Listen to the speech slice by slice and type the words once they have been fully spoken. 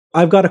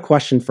I've got a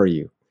question for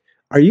you.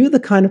 Are you the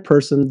kind of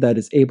person that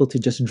is able to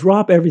just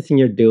drop everything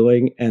you're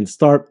doing and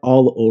start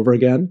all over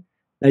again?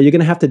 Now, you're going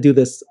to have to do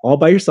this all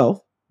by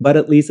yourself, but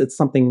at least it's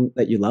something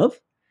that you love.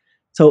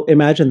 So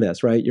imagine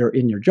this, right? You're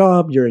in your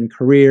job, you're in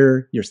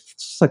career, you're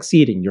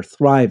succeeding, you're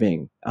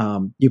thriving.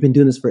 You've been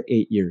doing this for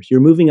 8 years. You're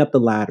moving up the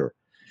ladder.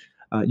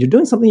 You're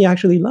doing something you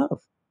actually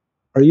love.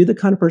 Are you the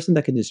kind of person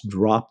that can just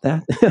drop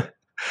that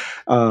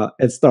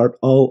and start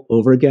all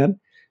over again?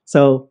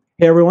 So,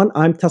 hey everyone,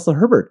 I'm Tesla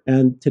Herbert,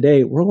 and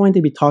today we're going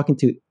to be talking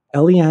to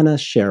Eliana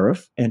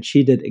Sheriff, and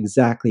she did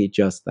exactly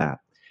just that.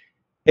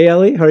 Hey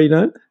Ellie, how are you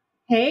doing?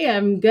 Hey,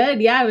 I'm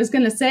good. Yeah, I was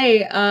going to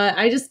say,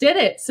 I just did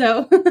it.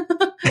 So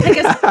I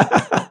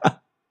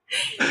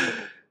guess.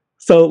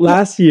 So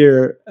last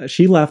year,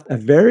 she left a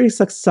very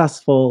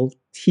successful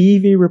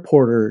TV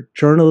reporter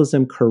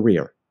journalism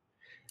career.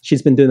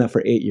 She's been doing that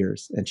for 8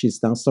 years, and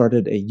she's now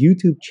started a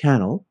YouTube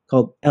channel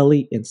called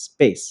Ellie in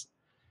Space.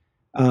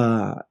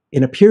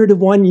 In a period of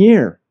 1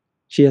 year,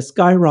 she has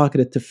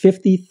skyrocketed to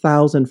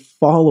 50,000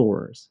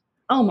 followers.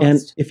 Almost. And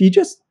if you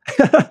just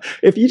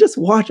if you just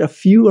watch a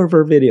few of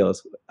her videos,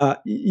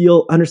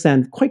 you'll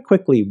understand quite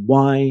quickly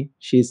why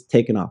she's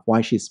taken off,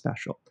 why she's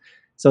special.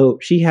 So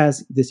she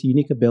has this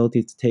unique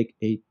ability to take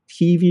a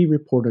TV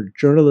reporter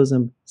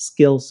journalism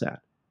skill set,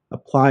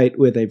 apply it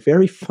with a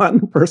very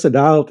fun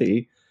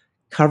personality,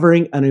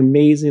 covering an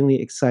amazingly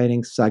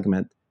exciting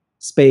segment,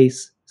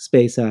 space,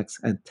 SpaceX,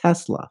 and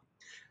Tesla.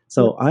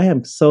 So I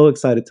am so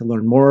excited to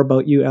learn more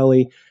about you,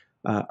 Ellie.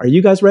 Are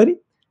you guys ready?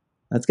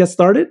 Let's get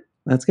started.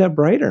 Let's get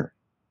brighter.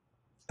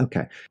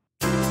 Okay.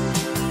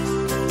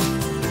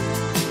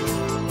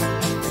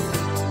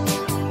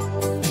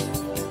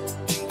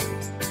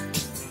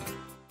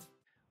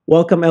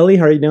 Welcome, Ellie.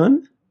 How are you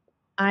doing?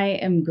 I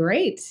am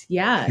great.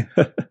 Yeah,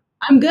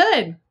 I'm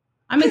good.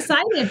 I'm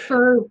excited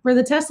for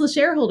the Tesla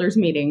shareholders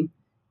meeting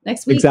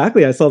next week.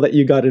 Exactly. I saw that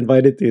you got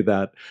invited to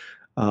that.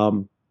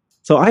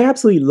 So I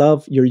absolutely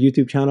love your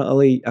YouTube channel,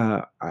 Ellie.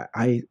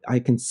 I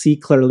can see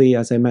clearly,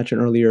 as I mentioned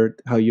earlier,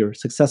 how you're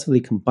successfully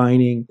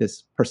combining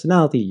this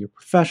personality, your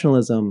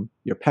professionalism,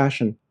 your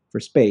passion for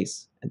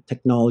space and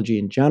technology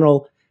in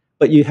general.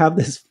 But you have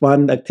this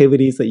fun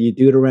activities that you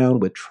do it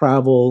around with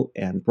travel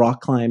and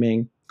rock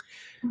climbing.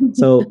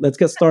 So let's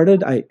get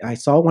started. I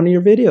saw one of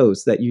your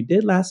videos that you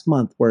did last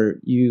month where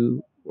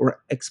you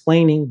were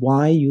explaining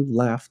why you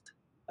left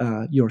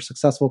your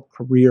successful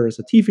career as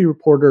a TV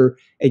reporter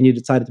and you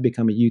decided to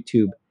become a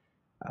YouTube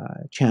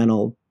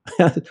channel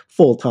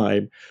full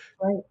time.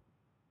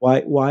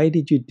 Right. Why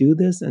did you do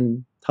this?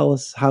 And tell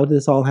us, how did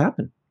this all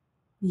happen?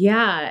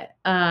 Yeah.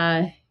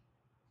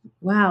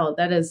 Wow.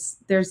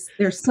 There's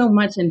so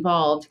much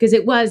involved because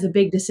it was a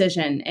big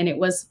decision and it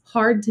was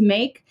hard to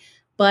make.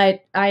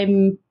 But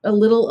I'm a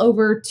little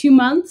over 2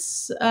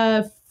 months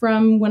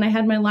from when I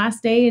had my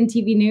last day in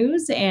TV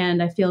news,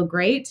 and I feel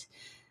great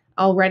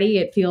already.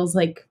 It feels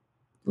like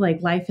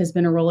life has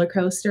been a roller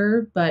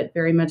coaster, but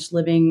very much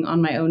living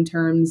on my own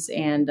terms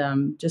and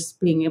just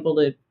being able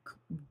to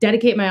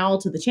dedicate my all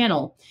to the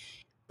channel.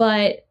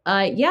 But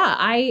yeah,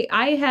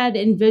 I had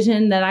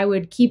envisioned that I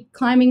would keep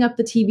climbing up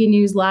the TV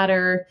news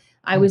ladder.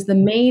 I was the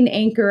main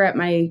anchor at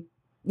my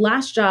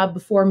last job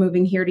before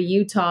moving here to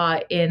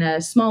Utah in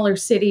a smaller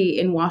city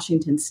in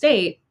Washington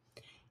State.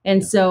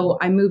 And so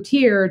I moved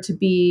here to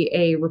be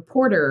a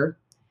reporter.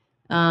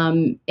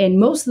 And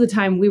most of the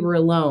time we were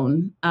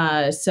alone.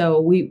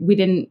 So we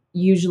didn't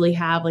usually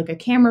have like a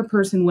camera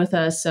person with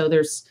us. So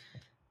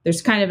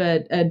there's kind of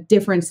a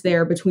difference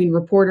there between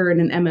reporter and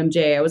an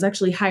MMJ. I was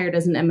actually hired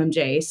as an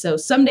MMJ. So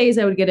some days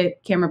I would get a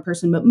camera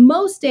person, but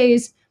most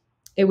days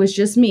it was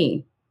just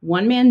me,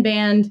 one man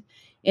band,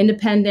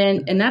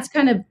 independent. And that's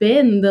kind of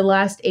been the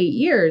last 8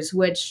 years,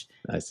 which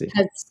has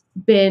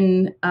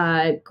been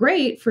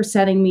great for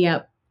setting me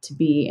up to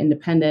be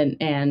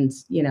independent and,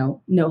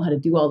 know how to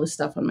do all this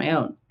stuff on my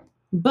own.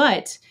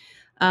 But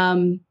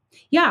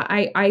yeah,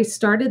 I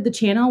started the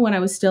channel when I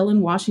was still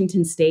in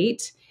Washington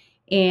State.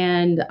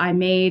 And I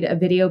made a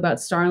video about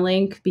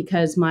Starlink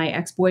because my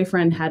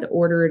ex-boyfriend had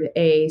ordered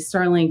a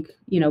Starlink,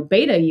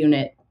 beta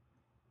unit.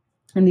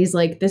 And he's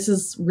like, this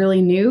is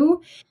really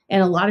new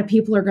and a lot of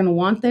people are going to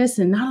want this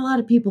and not a lot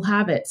of people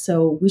have it.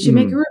 So we should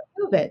make a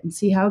review of it and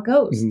see how it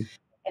goes.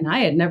 And I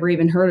had never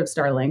even heard of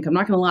Starlink. I'm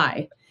not going to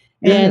lie.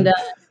 And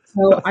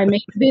so I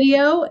made a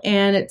video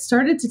and it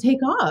started to take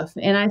off.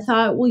 And I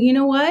thought, well, you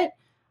know what?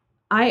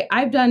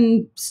 I've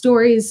done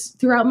stories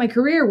throughout my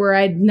career where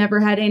I'd never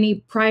had any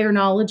prior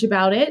knowledge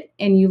about it,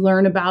 and you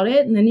learn about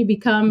it and then you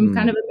become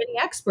kind of a mini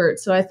expert.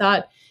 So I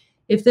thought,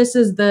 if this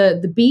is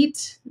the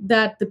beat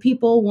that the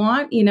people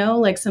want,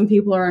 like some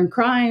people are on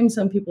crime,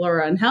 some people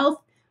are on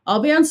health,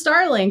 I'll be on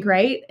Starlink,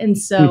 right? And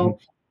so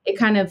it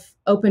kind of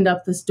opened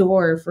up this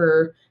door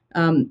for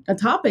a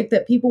topic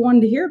that people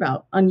wanted to hear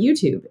about on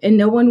YouTube, and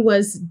no one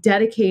was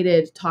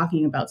dedicated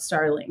talking about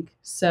Starlink.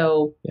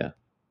 So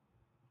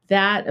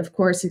that, of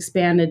course,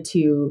 expanded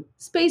to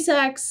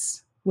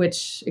SpaceX,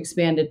 which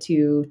expanded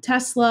to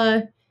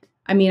Tesla.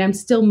 I mean, I'm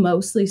still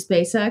mostly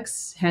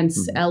SpaceX,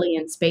 hence Ellie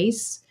in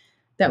Space.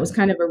 That was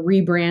kind of a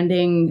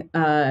rebranding.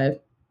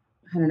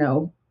 I don't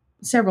know,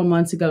 several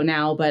months ago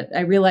now, but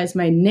I realized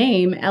my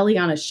name,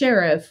 Eliana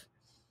Sheriff,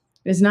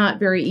 is not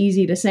very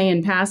easy to say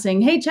in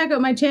passing. Hey, check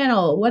out my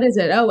channel. What is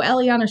it? Oh,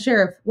 Eliana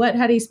Sheriff. What?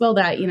 How do you spell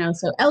that? You know,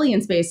 so Ellie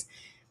in space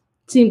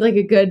seemed like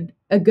a good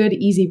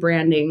easy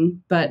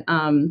branding. But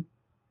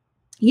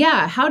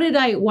yeah,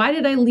 why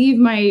did I leave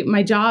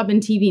my job in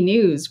TV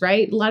news,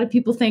 right? A lot of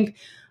people think,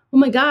 oh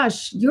my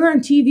gosh, you're on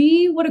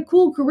TV. What a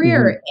cool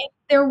career. Mm-hmm. And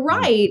they're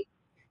right.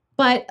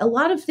 But a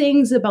lot of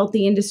things about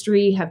the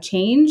industry have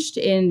changed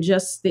in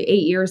just the 8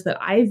 years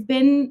that I've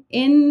been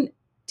in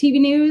TV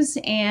news.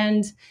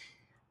 And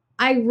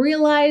I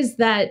realized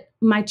that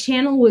my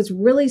channel was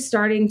really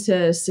starting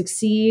to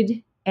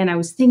succeed. And I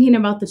was thinking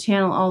about the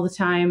channel all the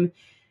time.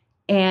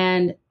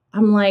 And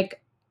I'm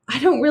like, I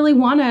don't really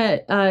want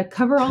to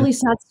cover all these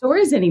sad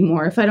stories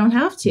anymore if I don't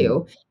have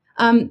to.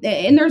 And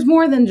there's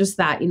more than just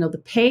that. You know, the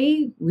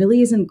pay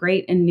really isn't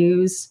great in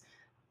news.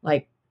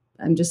 Like,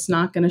 I'm just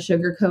not going to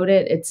sugarcoat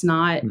it. It's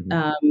not.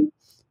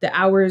 The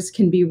hours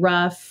can be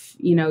rough.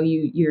 You know,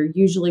 you're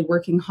usually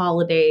working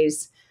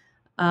holidays.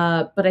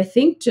 But I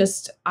think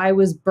just I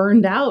was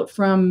burned out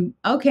from,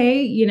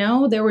 okay, you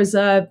know, there was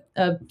a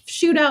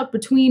shootout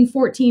between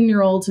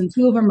 14-year-olds and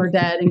 2 of them are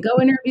dead, and go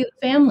interview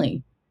the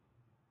family.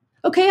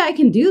 Okay, I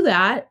can do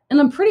that,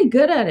 and I'm pretty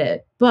good at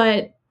it,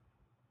 but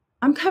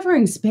I'm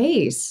covering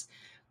space.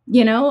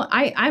 You know,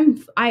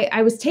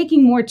 I was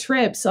taking more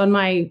trips on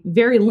my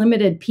very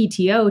limited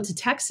PTO to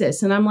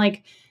Texas, and I'm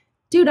like,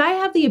 dude, I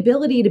have the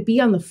ability to be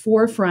on the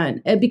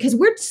forefront because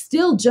we're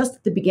still just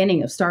at the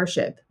beginning of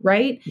Starship,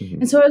 right?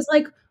 And so I was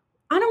like,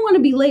 I don't want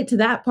to be late to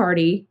that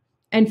party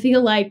and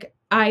feel like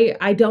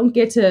I don't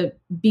get to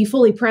be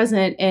fully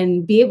present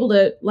and be able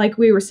to, like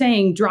we were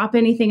saying, drop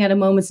anything at a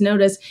moment's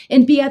notice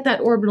and be at that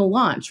orbital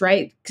launch,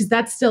 right? Because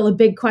that's still a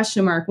big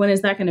question mark. When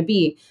is that going to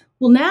be?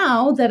 Well,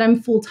 now that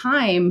I'm full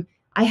time,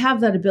 I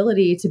have that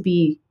ability to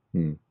be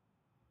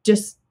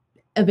just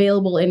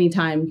available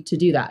anytime to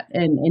do that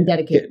and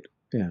dedicate.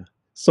 Yeah.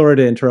 Sorry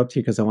to interrupt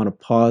you because I want to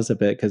pause a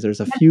bit because there's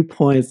a few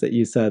points that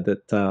you said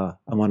that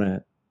I want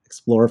to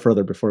explore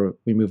further before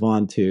we move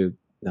on to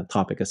the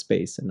topic of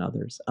space and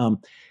others.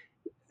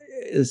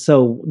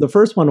 So the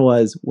first one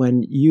was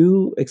when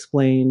you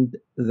explained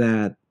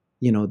that,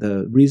 you know,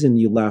 the reason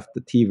you left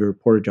the TV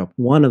reporter job,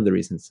 one of the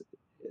reasons,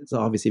 it's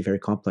obviously a very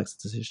complex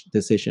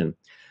decision,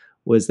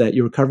 was that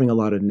you were covering a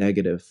lot of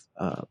negative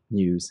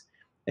news.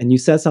 And you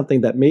said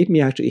something that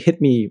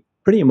hit me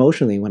pretty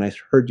emotionally when I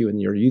heard you in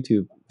your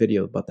YouTube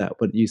video about that.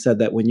 But you said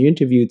that when you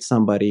interviewed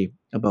somebody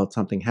about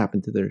something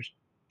happened to their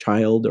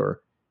child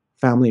or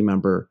family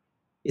member,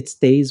 it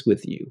stays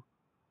with you.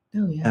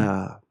 Oh,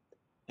 yeah.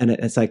 And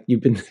it's like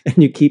and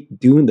you keep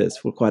doing this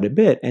for quite a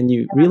bit. And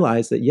you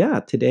realize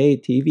that, today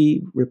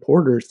TV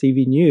reporters,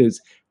 TV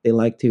news, they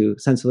like to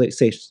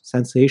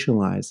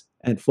sensationalize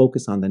and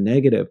focus on the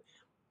negative.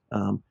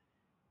 Can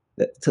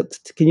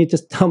you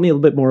just tell me a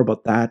little bit more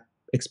about that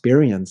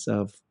experience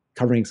of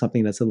covering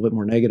something that's a little bit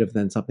more negative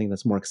than something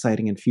that's more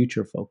exciting and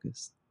future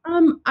focused?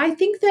 I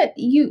think that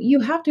you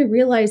have to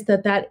realize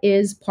that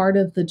is part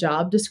of the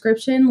job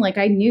description. Like,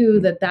 I knew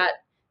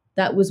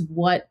that was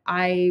what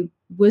I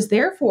was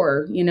there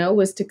for, you know,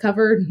 was to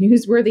cover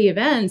newsworthy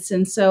events.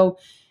 And so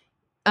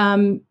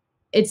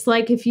it's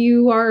like if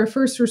you are a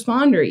first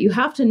responder, you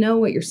have to know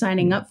what you're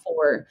signing up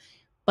for.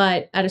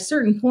 But at a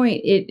certain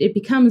point, it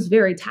becomes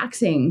very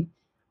taxing.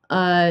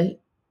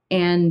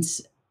 And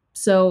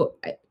so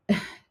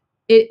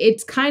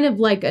it's kind of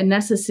like a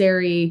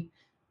necessary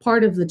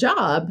part of the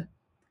job.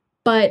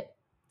 But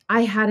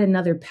I had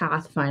another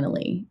path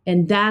finally.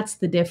 And that's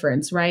the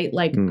difference, right?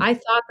 Like, I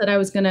thought that I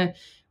was going to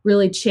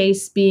really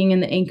chase being in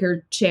the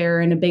anchor chair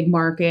in a big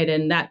market.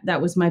 And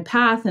that was my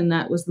path. And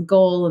that was the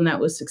goal. And that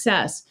was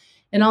success.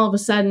 And all of a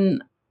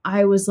sudden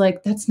I was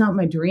like, that's not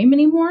my dream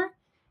anymore.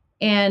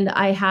 And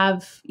I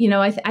have, you know,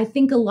 I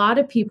think a lot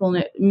of people,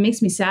 and it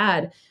makes me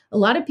sad, a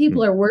lot of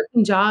people are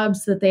working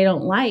jobs that they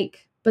don't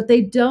like, but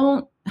they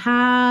don't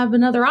have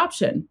another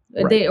option.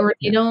 Right. They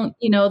don't,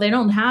 you know, they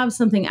don't have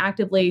something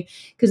actively,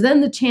 because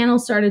then the channel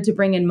started to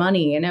bring in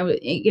money, and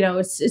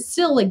it's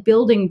still like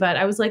building, but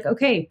I was like,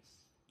 okay,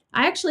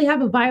 I actually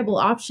have a viable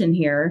option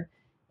here.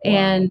 Wow.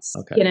 And,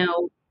 you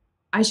know,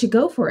 I should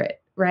go for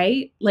it.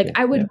 Right. Like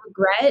I would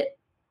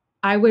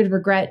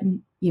regret,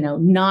 you know,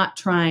 not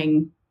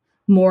trying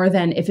more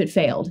than if it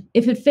failed.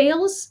 If it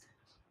fails,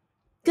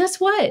 guess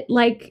what?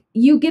 Like,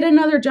 you get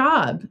another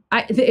job.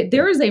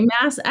 There is a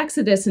mass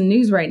exodus in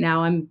news right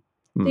now. I'm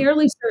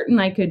fairly certain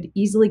I could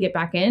easily get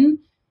back in.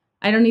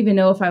 I don't even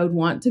know if I would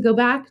want to go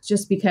back,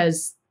 just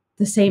because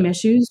the same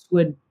issues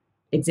would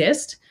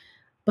exist.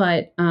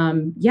 But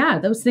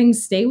those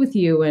things stay with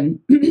you. And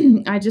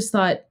I just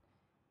thought,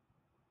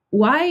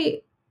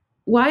 why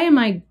am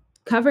I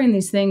covering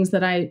these things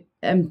that I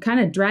am kind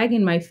of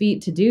dragging my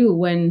feet to do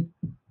when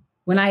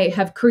I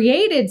have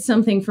created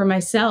something for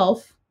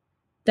myself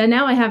that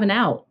now I have an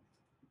out,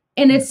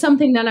 and it's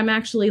something that I'm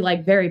actually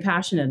like very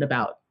passionate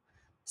about.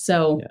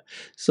 So,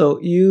 So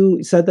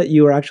you said that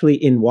you were actually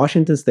in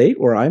Washington State,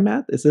 where I'm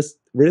at. Is this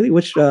really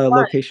which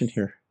location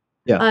here?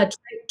 Yeah.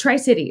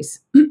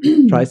 Tri-Cities.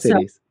 So,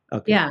 Tri-Cities.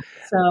 Okay. yeah.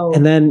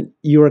 And So then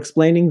you were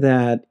explaining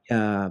that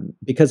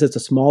because it's a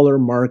smaller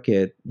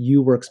market,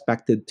 you were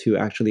expected to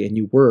actually, and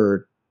you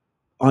were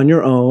on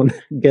your own,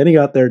 getting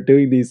out there,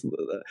 doing these.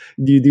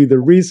 You do the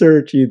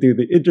research, you do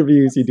the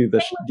interviews, you do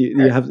the.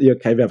 You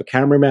kind of have a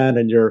cameraman,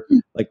 and you're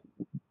like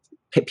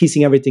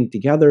piecing everything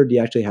together. Do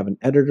you actually have an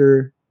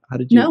editor? How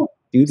did you no.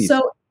 do these?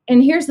 So,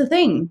 and here's the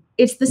thing.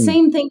 It's the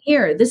same thing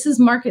here. This is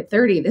Market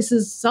 30. This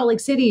is Salt Lake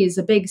City is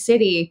a big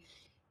city,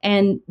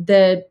 and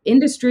the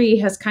industry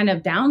has kind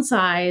of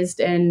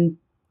downsized, and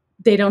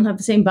they don't have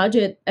the same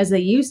budget as they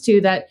used to.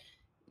 That,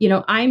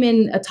 I'm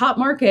in a top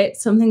market,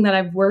 something that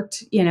I've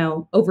worked,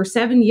 over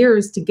 7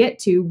 years to get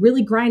to,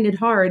 really grinded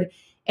hard.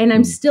 And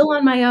I'm still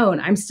on my own.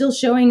 I'm still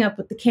showing up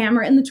with the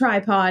camera and the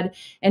tripod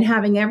and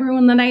having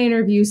everyone that I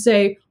interview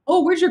say,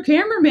 "Oh, where's your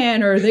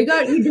cameraman?" Or "They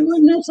got you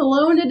doing this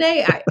alone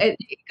today." It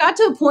got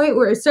to a point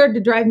where it started to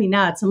drive me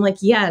nuts. I'm like,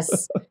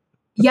 yes,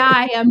 yeah,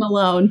 I am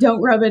alone.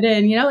 Don't rub it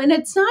in, and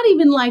it's not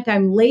even like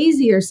I'm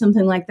lazy or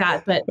something like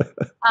that. But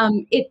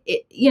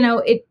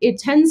it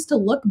tends to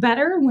look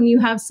better when you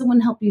have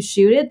someone help you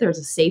shoot it. There's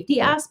a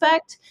safety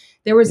aspect.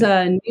 There was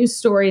a news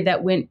story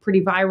that went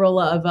pretty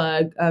viral of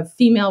a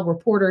female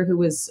reporter who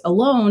was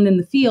alone in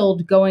the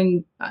field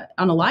going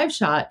on a live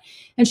shot,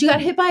 and she got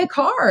hit by a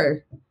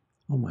car.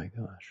 Oh my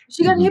gosh.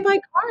 She got hit by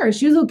a car.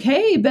 She was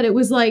okay, but it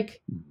was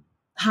like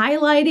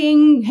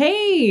highlighting,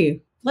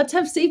 hey, let's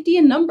have safety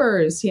in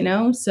numbers,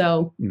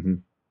 So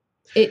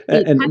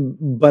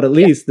but at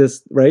least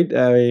this, right?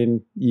 I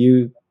mean,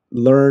 you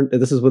learned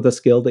this is with a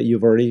skill that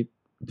you've already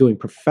doing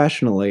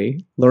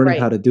professionally,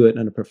 learning how to do it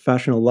on a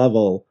professional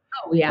level.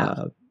 Oh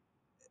yeah.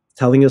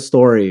 Telling a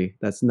story,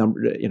 that's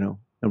number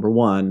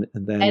one,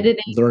 and then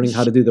editing, learning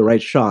how to do the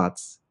right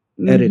shots,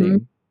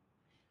 editing.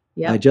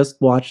 Yeah. I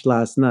just watched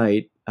last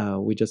night.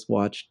 We just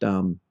watched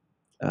oh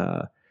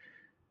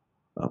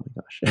my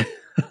gosh,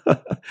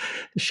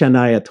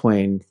 Shania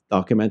Twain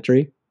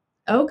documentary.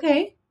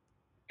 Okay.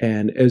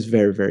 And it was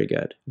very, very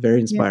good,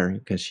 very inspiring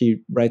because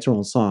she writes her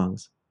own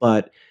songs.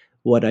 But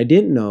what I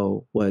didn't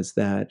know was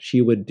that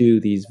she would do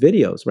these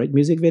videos, right?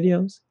 Music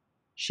videos.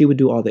 She would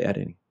do all the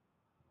editing.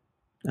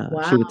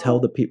 Wow. She would tell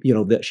the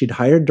people, that she'd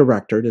hire a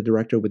director. The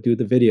director would do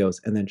the videos,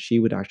 and then she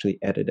would actually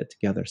edit it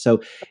together. So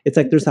it's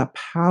like there's that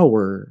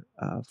power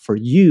for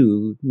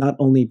you, not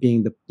only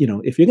being the,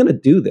 if you're going to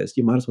do this,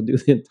 you might as well do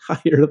the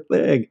entire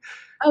thing.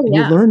 Oh, and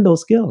you learn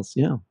those skills.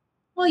 Yeah.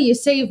 Well, you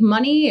save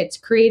money. It's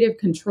creative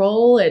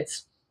control.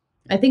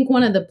 I think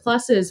one of the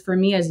pluses for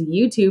me as a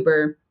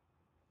YouTuber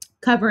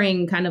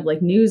covering kind of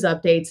like news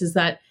updates is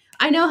that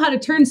I know how to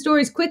turn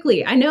stories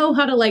quickly. I know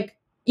how to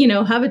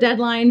have a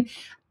deadline.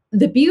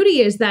 The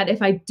beauty is that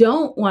if I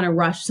don't want to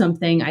rush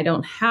something, I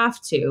don't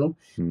have to.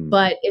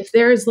 But if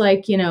there's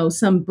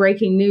some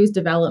breaking news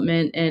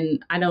development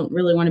and I don't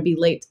really want to be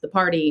late to the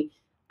party,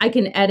 I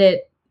can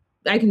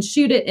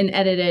shoot it and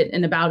edit it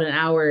in about an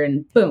hour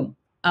and boom,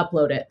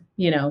 upload it,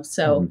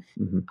 So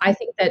I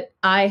think that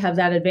I have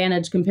that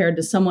advantage compared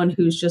to someone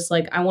who's just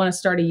like, I want to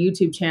start a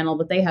YouTube channel,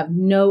 but they have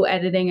no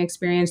editing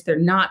experience. They're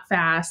not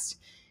fast.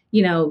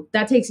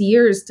 That takes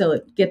years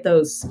to get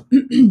those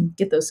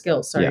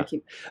skills. Sorry. Yeah.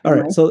 All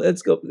right. So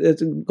let's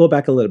go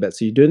back a little bit.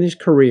 So you're doing this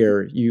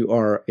career. You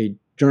are a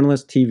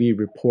journalist, TV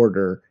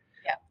reporter.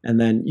 Yeah. And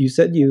then you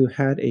said you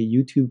had a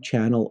YouTube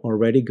channel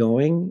already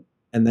going,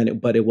 and then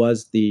but it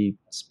was the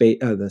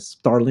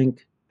Starlink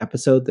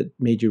episode that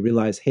made you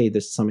realize, hey,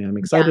 this is something I'm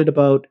excited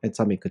about and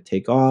something could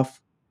take off.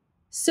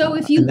 So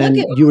if you look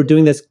at, you were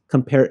doing this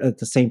at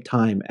the same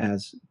time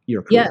as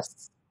your career.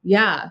 Yes.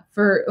 Yeah.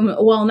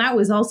 And that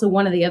was also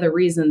one of the other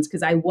reasons,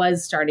 because I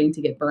was starting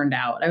to get burned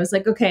out. I was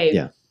like,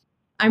 okay,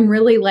 I'm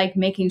really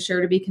making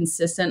sure to be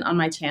consistent on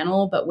my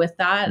channel. But with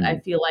that, I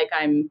feel like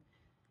I'm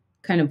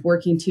kind of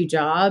working two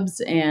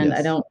jobs and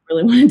I don't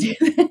really want to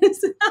do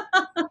this.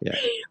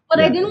 But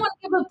I didn't want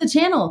to give up the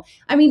channel.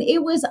 I mean,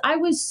 I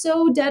was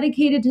so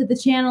dedicated to the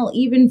channel,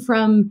 even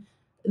from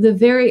the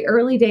very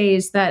early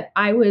days, that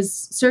I was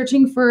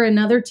searching for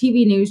another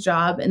TV news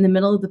job in the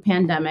middle of the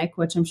pandemic,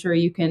 which I'm sure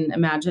you can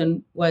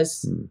imagine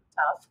was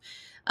tough.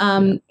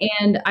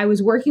 And I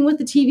was working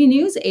with a TV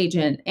news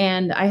agent,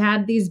 and I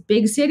had these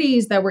big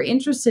cities that were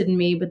interested in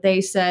me, but they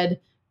said,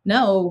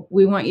 no,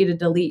 we want you to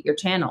delete your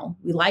channel.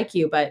 We like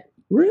you, but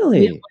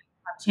really, we don't want you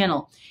to have a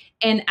channel.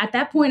 And at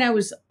that point, I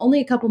was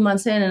only a couple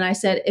months in, and I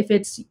said, if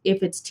it's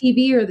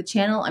TV or the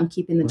channel, I'm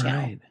keeping the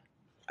channel.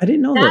 I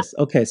didn't know this.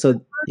 Okay,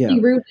 so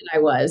rooted I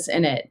was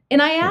in it.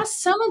 And I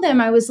asked some of them,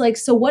 I was like,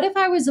 so what if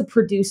I was a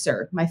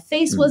producer? My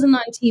face wasn't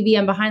on TV,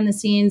 I'm behind the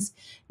scenes.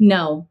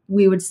 No,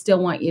 we would still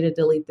want you to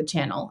delete the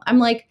channel. I'm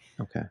like,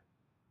 okay,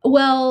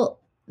 well,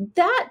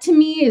 that to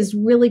me is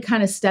really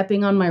kind of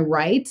stepping on my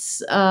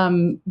rights,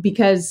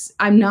 because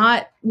I'm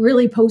not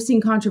really posting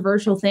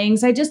controversial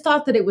things. I just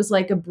thought that it was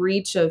like a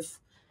breach of,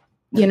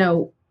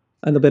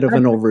 a bit of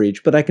an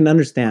overreach, but I can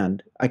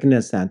understand. I can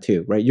understand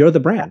too, right? You're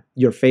the brand,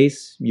 your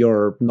face,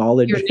 your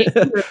knowledge, your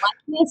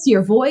likeness,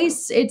 your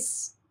voice.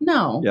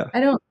 I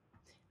don't.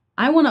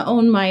 I want to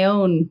own my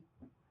own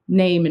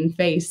name and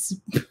face.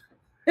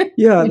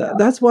 Yeah, You know?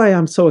 that's why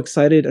I'm so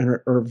excited and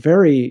or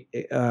very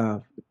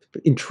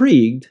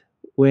intrigued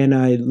when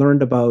I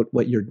learned about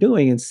what you're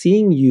doing and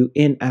seeing you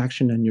in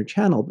action on your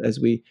channel as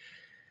we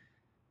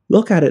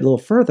look at it a little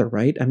further,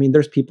 right? I mean,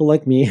 there's people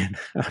like me, and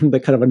I'm the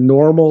kind of a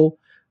normal,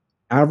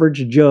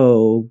 average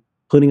Joe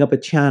putting up a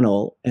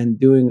channel and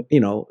doing,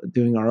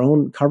 doing our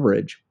own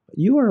coverage.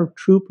 You are a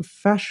true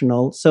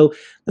professional. So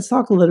let's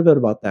talk a little bit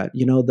about that.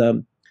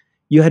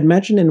 You had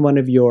mentioned in one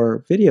of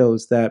your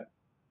videos that,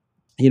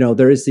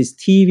 there is this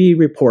TV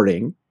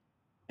reporting,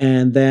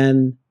 and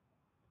then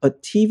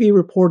but TV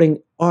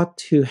reporting ought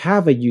to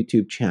have a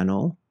YouTube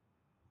channel,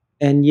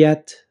 and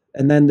yet,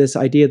 and then this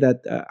idea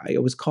that I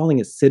was calling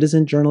it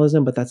citizen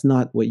journalism, but that's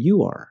not what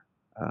you are.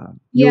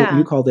 You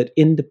Yeah, called it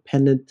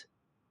independent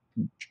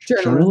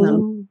journalism.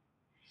 journalism,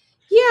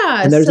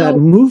 Yeah. and there's that So,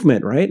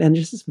 movement, right? And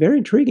it's just very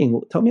intriguing.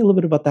 Tell me a little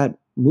bit about that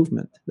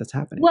movement that's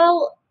happening.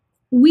 well,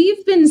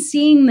 we've been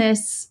seeing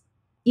this,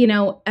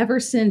 ever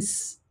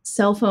since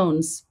cell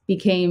phones Mm.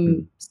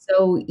 became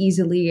so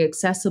easily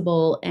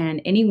accessible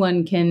and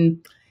anyone can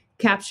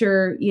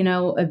capture,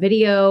 a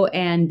video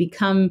and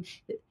become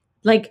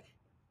like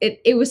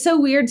it was so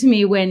weird to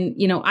me when,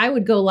 I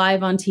would go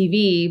live on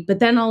TV, but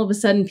then all of a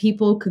sudden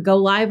people could go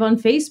live on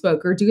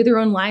Facebook or do their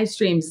own live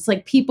streams. It's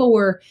like people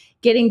were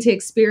getting to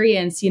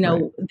experience,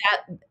 Right.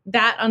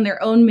 that on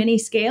their own mini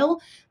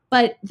scale.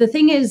 But the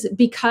thing is,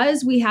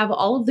 because we have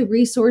all of the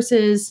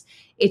resources,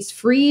 it's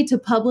free to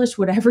publish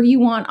whatever you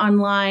want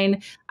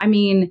online. I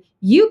mean,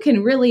 you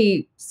can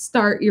really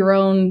start your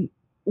own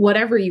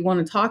whatever you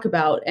want to talk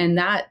about, and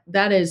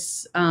that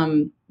is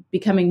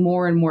becoming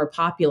more and more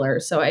popular.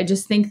 So I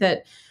just think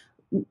that,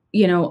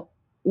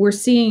 we're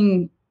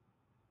seeing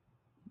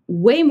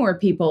way more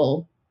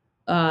people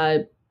uh,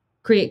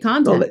 create Well,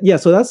 content. yeah.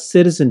 So that's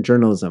citizen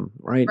journalism,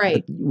 right? But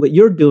Right. what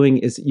you're doing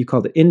is you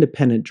call it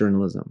independent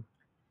journalism.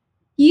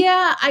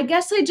 Yeah, I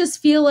guess I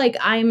just feel like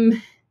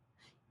I'm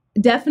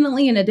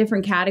definitely in a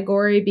different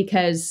category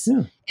because, Yeah.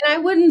 and I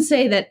wouldn't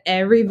say that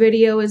every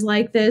video is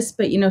like this,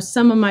 but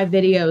some of my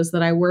videos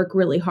that I work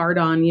really hard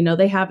on,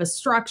 they have a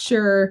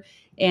structure,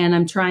 and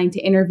I'm trying to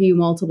interview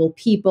multiple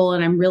people,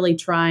 and I'm really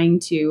trying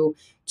to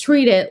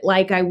treat it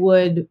like I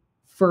would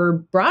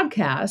for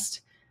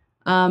broadcast.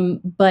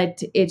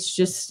 But it's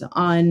just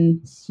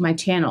on my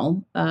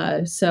channel.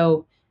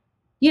 So,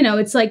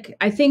 it's like,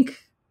 I think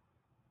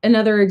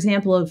another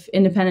example of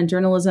independent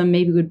journalism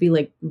maybe would be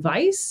like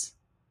Vice,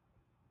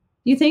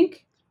 you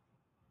think?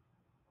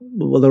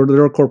 Well,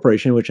 they're a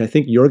corporation, which I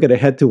think you're going to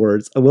head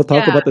towards. And we'll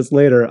talk Yeah. about this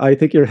later. I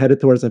think you're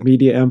headed towards a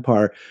media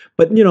empire.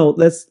 But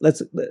let's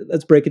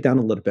break it down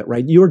a little bit,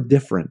 right? You're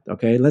different,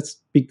 okay? Let's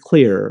be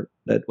clear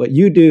that what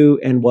you do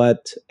and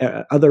what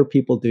other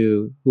people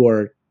do who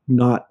are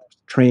not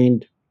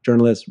trained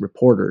journalists,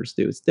 reporters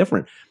do, it's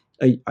different.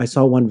 I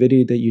saw one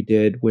video that you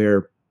did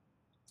where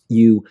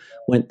you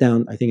went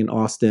down, I think in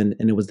Austin,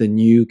 and it was the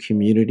new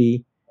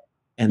community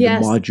and the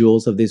Yes.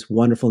 modules of these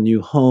wonderful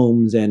new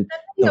homes and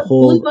the It blew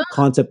whole up.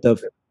 concept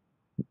of,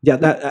 yeah,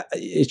 that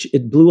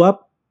it blew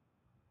up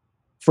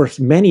for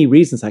many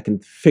reasons. I can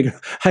figure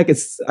I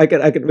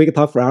could we could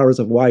talk for hours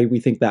of why we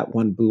think that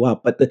one blew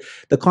up, but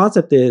the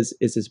concept is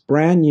this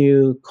brand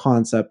new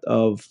concept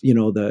of,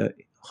 the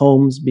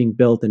homes being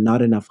built and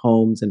not enough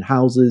homes and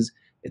houses.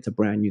 It's a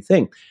brand new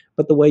thing,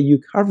 but the way you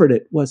covered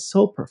it was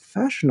so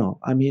professional.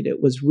 I mean,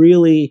 it was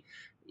really,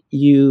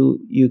 you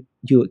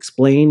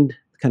explained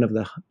kind of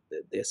the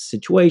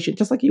situation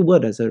just like you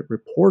would as a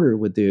reporter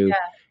would do,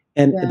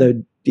 and Yeah.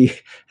 the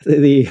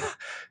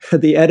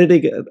the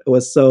editing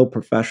was so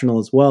professional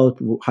as well,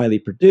 highly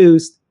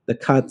produced. The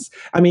cuts,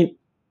 I mean,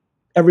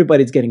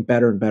 everybody's getting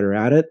better and better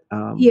at it.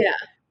 Yeah.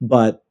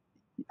 But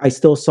I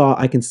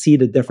can see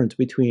the difference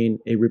between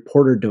a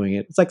reporter doing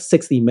it. It's like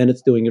 60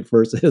 Minutes doing it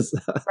versus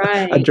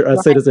Right. a Right.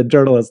 citizen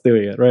journalist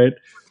doing it, right?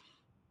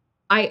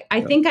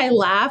 I think I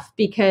laugh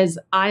because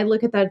I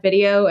look at that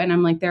video and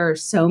I'm like, there are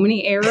so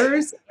many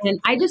errors. And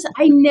I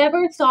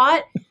never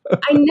thought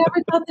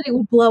that it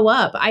would blow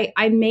up.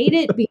 I made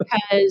it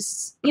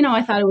because,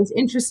 I thought it was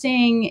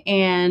interesting.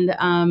 And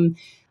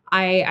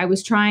I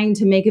was trying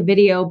to make a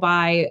video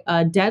by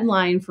a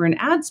deadline for an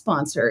ad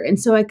sponsor. And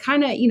so I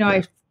kind of, Yeah.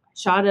 I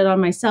shot it on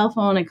my cell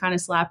phone. I kind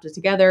of slapped it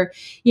together.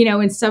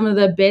 In some of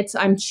the bits,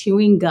 I'm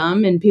chewing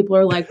gum, and people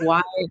are like, why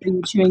are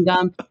you chewing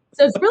gum?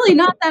 So it's really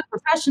not that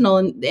professional.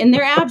 And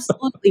they're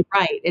absolutely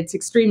right. It's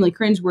extremely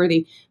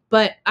cringeworthy.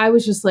 But I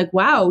was just like,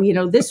 wow,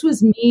 this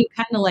was me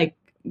kind of like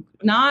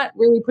not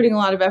really putting a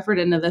lot of effort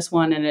into this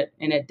one, and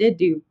it did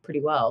do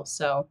pretty well.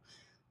 So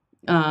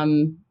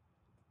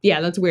yeah,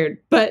 that's weird.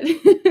 But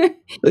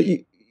But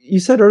you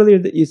said earlier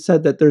that you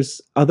said that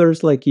there's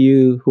others like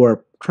you who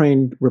are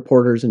trained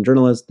reporters and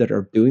journalists that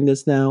are doing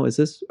this now. Is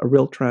this a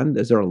real trend?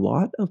 Is there a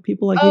lot of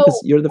people like you? Because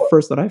oh, you're the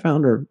first that I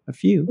found, or a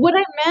few. what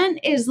I meant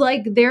is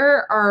like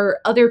there are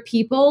other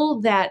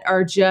people that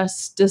are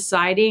just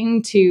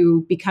deciding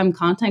to become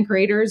content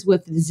creators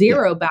with Yeah.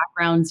 zero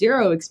background,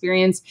 zero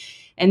experience,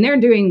 and they're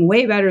doing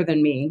way better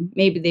than me.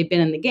 Maybe they've been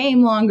in the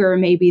game longer,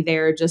 maybe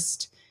they're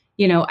just,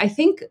 I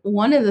think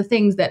one of the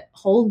things that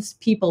holds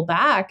people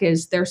back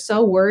is they're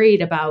so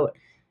worried about,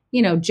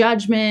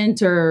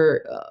 judgment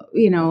or,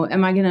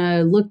 am I going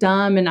to look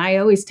dumb? And I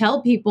always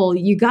tell people,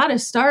 you got to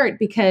start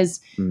because,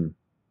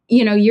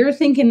 you're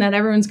thinking that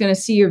everyone's going to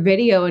see your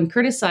video and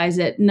criticize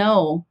it.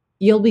 No,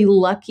 you'll be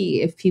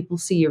lucky if people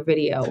see your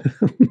video.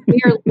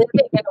 We are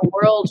living in a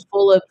world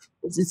full of,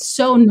 it's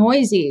so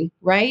noisy,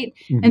 right?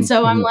 And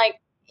so I'm like,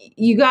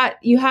 you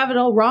have it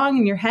all wrong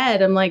in your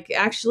head. I'm like,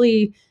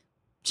 actually,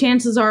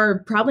 chances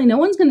are probably no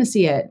one's going to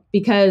see it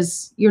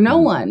because you're no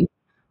one.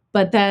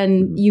 But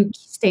then you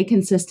stay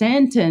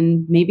consistent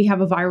and maybe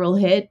have a viral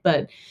hit.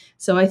 But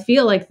so I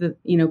feel like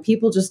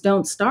people just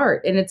don't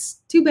start. And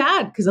it's too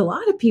bad because a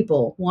lot of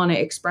people want to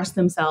express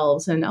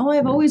themselves. And,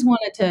 I've always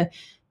wanted to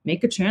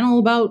make a channel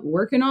about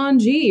working on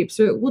Jeeps.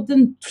 Well,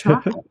 then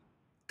try.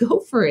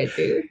 Go for it,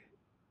 dude.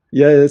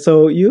 Yeah.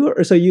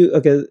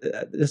 Okay.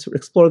 Just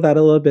explore that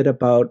a little bit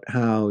about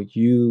how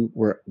you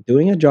were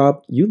doing a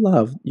job you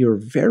love. You're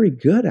very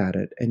good at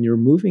it, and you're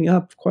moving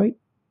up quite.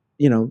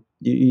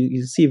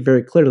 You see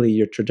very clearly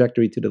your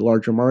trajectory to the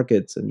larger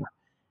markets, and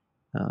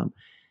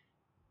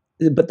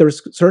but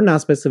there's certain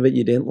aspects of it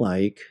you didn't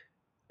like,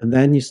 and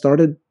then you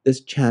started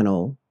this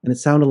channel, and it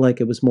sounded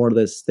like it was more of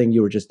this thing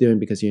you were just doing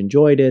because you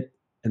enjoyed it,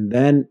 and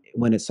then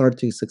when it started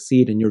to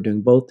succeed, and you're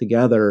doing both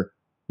together,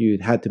 you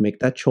had to make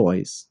that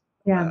choice.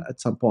 At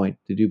some point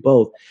to do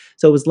both.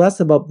 So it was less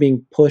about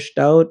being pushed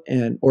out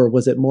or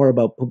was it more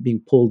about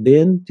being pulled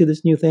in to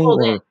this new thing?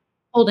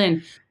 Pulled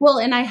in. Well,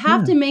 and I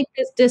have to make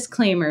this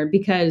disclaimer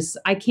because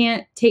I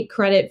can't take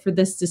credit for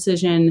this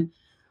decision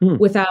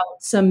without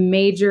some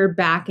major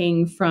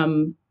backing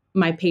from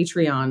my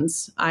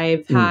Patreons.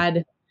 I've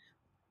had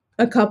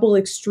a couple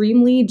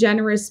extremely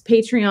generous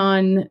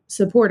Patreon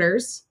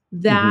supporters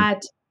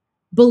that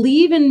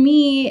believe in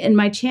me and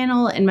my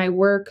channel and my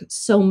work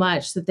so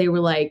much that they were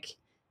like,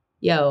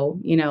 yo,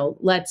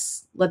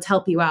 let's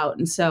help you out.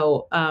 And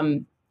so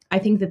I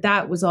think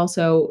that was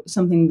also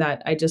something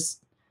that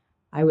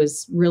I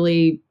was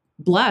really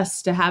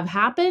blessed to have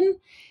happen.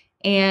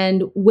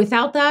 And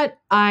without that,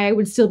 I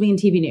would still be in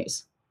TV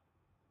news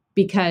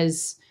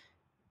because,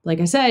 like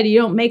I said, you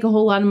don't make a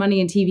whole lot of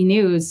money in TV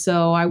news.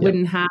 So I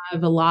wouldn't have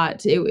a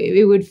lot.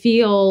 It would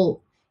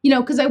feel,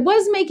 because I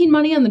was making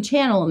money on the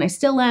channel and I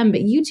still am, but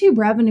YouTube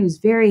revenue is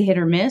very hit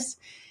or miss.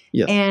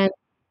 Yes. And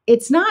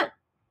it's not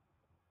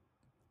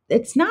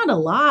a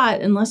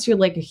lot unless you're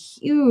like a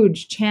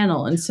huge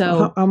channel. And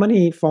so how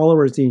many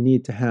followers do you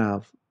need to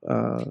have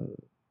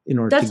in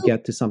order to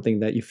get to something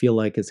that you feel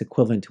like is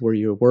equivalent to where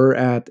you were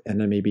at and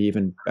then maybe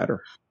even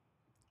better?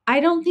 I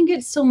don't think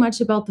it's so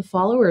much about the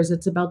followers.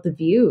 It's about the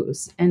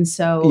views. And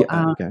so,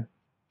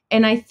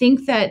 and I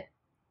think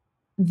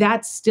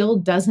that still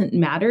doesn't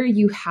matter.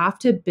 You have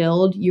to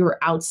build your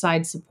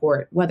outside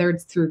support, whether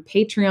it's through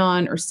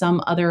Patreon or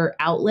some other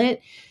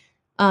outlet.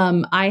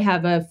 I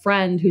have a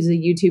friend who's a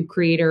YouTube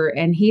creator,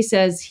 and he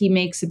says he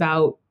makes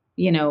about,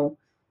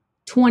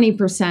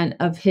 20%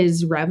 of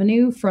his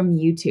revenue from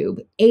YouTube.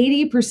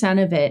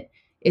 80% of it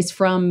is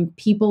from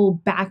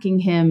people backing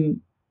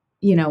him,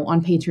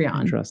 on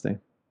Patreon. Interesting.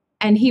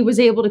 And he was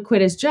able to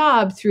quit his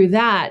job through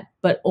that,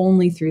 but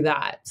only through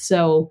that.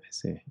 So I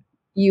see.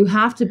 You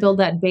have to build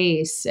that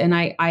base. And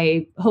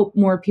I hope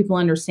more people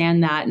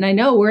understand that. And I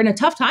know we're in a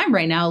tough time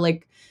right now,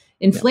 like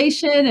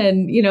inflation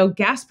and,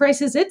 gas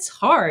prices, it's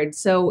hard.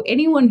 So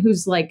anyone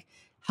who's like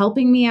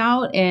helping me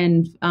out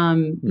and,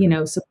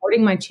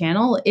 supporting my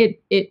channel,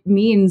 it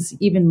means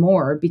even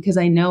more because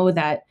I know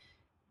that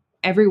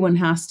everyone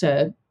has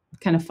to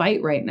kind of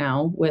fight right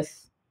now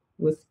with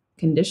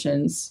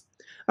conditions.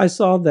 I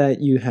saw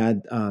that you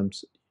had,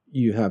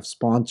 you have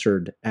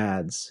sponsored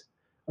ads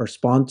or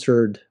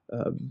sponsored,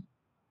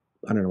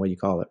 I don't know what you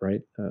call it,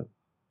 right?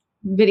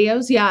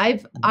 Videos. Yeah.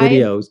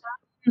 Videos.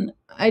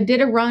 I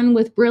did a run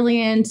with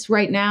Brilliant.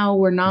 Right now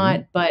we're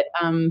not, but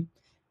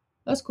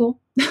that's cool.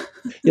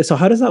 Yeah. So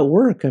how does that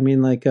work? I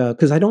mean, like,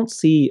 cause I don't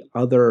see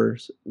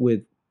others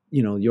with,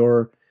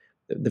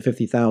 the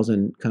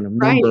 50,000 kind of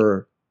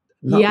number.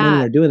 Not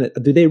many are doing it.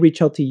 Do they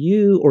reach out to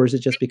you, or is it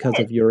just because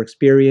of your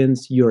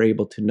experience, you're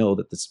able to know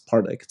that this is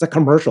part of it's a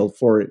commercial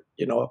for,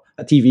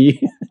 a TV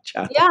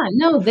channel? Yeah,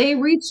 no, they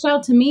reached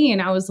out to me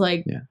and I was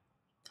like,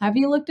 have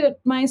you looked at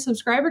my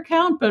subscriber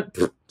count? But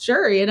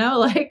sure,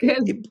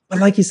 But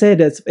like you said,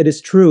 it is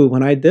true.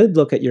 When I did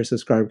look at your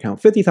subscriber count,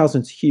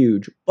 50,000 is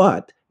huge,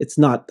 but it's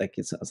not like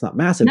it's not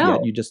massive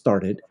yet. You just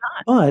started,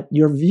 but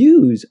your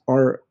views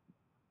are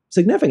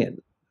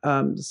significant.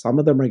 Some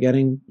of them are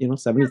getting,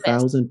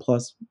 70,000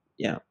 plus.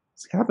 Yeah,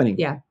 it's happening.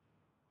 Yeah,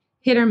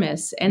 hit or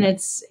miss, and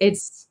it's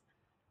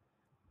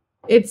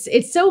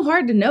so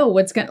hard to know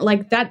what's gonna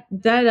like that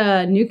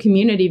new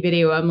community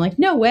video. I'm like,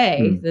 no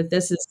way that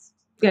this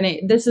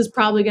is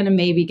probably gonna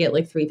maybe get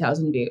like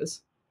 3,000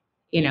 views,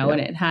 and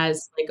it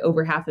has like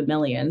over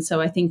 500,000. So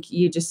I think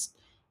you just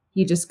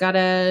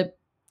gotta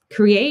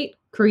create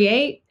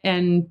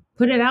and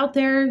put it out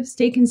there,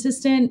 stay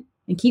consistent,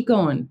 and keep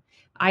going.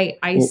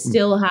 I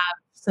still have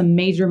some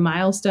major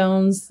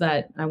milestones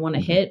that I want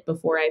to hit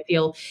before I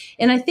feel.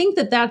 And I think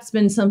that that's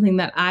been something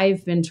that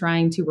I've been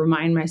trying to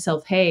remind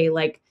myself, hey,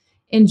 like,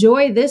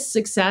 enjoy this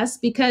success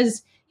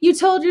because you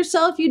told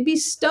yourself you'd be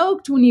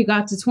stoked when you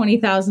got to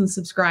 20,000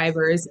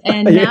 subscribers.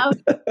 And Yeah. now,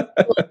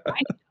 like,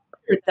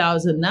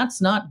 900,000, that's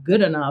not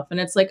good enough. And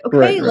it's like,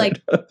 Right, okay, right.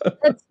 like,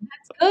 that's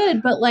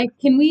good, but like,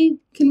 can we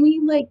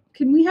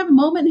have a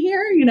moment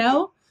here, you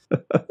know?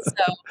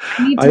 So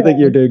I need I think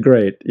you're to, doing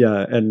great.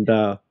 Yeah, and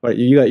right,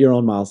 you got your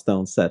own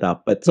milestones set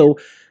up. But so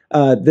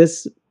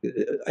this,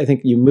 I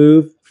think you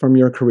moved from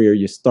your career.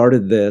 You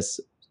started this,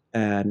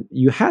 and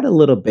you had a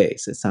little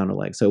base. It sounded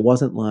like so. It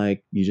wasn't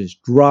like you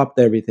just dropped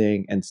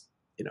everything and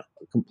you know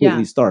completely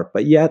yeah, start.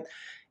 But yet,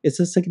 it's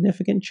a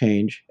significant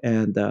change,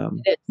 and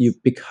it you is.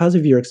 because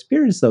of your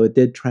experience, though, it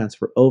did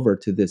transfer over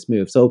to this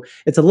move. So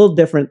it's a little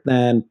different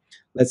than,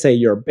 let's say,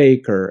 you're a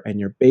baker and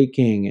you're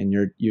baking and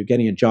you're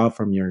getting a job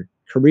from your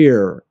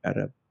career at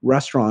a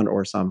restaurant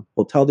or some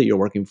hotel that you're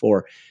working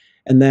for,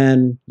 and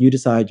then you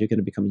decide you're going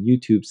to become a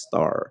YouTube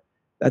star.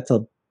 That's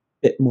a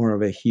bit more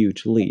of a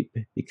huge leap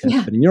because,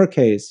 Yeah. but in your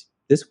case,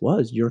 this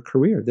was your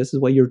career. This is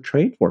what you're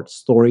trained for: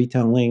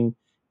 storytelling,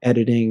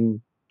 editing,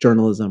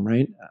 journalism,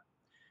 right?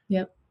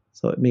 Yep.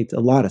 So it makes a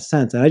lot of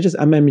sense. And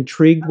I'm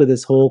intrigued with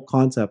this whole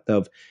concept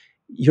of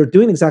you're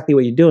doing exactly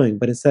what you're doing,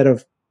 but instead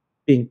of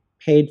being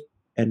paid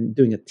and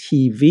doing a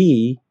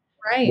TV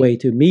Right. way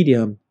to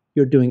medium,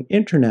 you're doing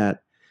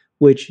internet,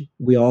 which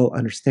we all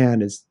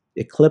understand is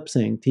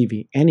eclipsing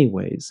TV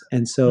anyways.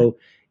 And so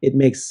it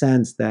makes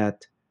sense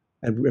that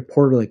a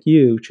reporter like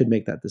you should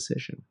make that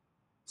decision.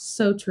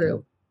 So Yeah.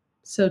 true.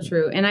 So Yeah.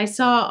 true. And I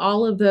saw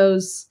all of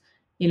those,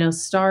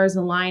 stars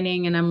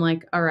aligning and I'm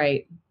like, all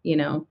right,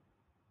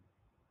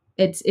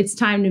 it's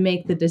time to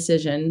make the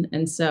decision.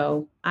 And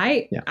so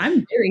Yeah.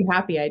 I'm very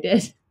happy I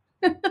did.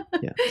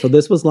 Yeah. So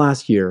this was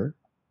last year,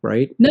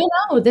 right? No,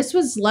 no, this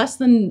was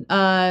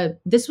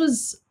this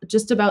was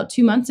just about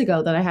 2 months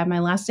ago that I had my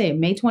last day,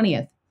 May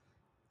 20th.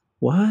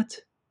 What?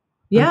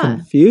 I'm Yeah.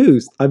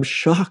 confused. I'm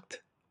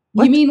shocked. You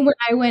What? mean when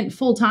I went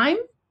full time?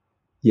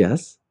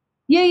 Yes.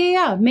 Yeah, yeah,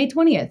 yeah. May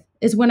 20th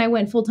is when I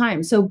went full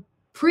time. So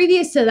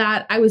previous to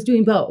that, I was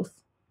doing both.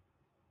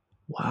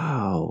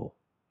 Wow.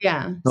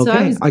 Yeah. So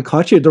Okay, I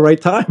caught you at the right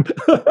time.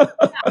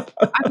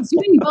 I was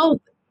doing both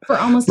for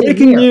almost a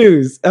Breaking year.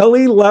 news.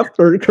 Ellie left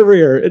her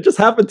career. It just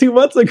happened 2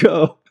 months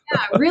ago.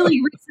 Yeah, really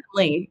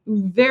recently,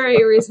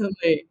 very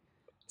recently.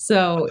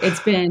 So it's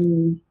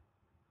been,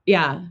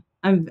 yeah,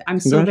 I'm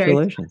still very,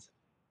 Congratulations.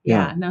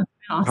 Yeah. yeah, no, it's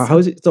been How's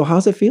awesome. it? So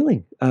how's it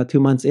feeling? 2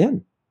 months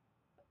in.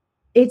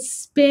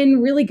 It's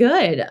been really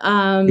good.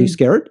 Are you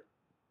scared?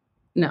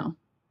 No,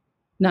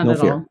 not No at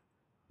fear. all.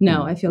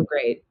 No, Hmm. I feel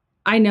great.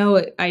 I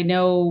know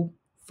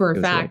for a It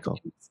was the right fact call.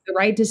 it's the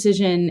right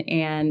decision.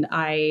 And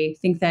I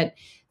think that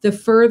the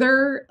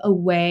further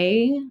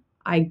away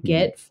I Hmm.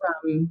 get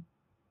from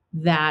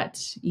that,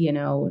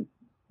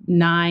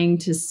 9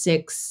 to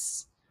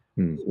 6,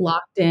 Hmm.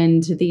 locked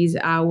into these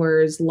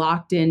hours,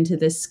 locked into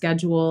this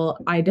schedule,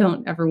 I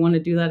don't ever want to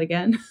do that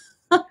again.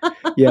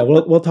 Yeah,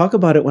 we'll talk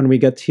about it when we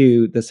get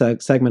to the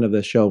segment of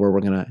the show where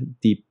we're gonna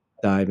deep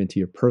dive into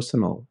your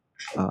personal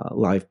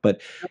life. But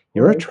Of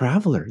you're a course.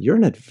 traveler, you're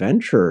an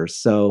adventurer,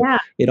 so Yeah.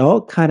 it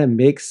all kind of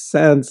makes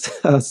sense.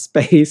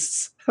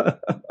 Space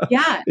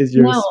Yeah. is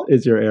your No.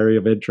 area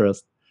of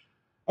interest.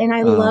 And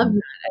I love Um,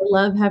 that. I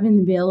love having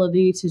the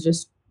ability to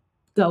just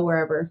go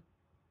wherever.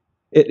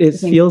 it I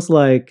think, feels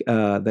like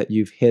that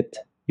you've hit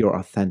your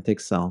authentic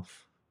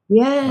self.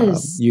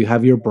 yes. You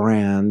have your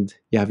brand,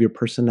 you have your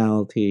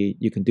personality,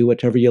 you can do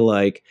whatever you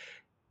like.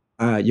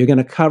 You're going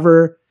to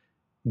cover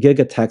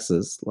Giga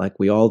Texas like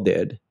we all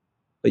did,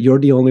 but you're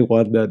the only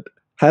one that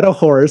had a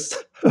horse.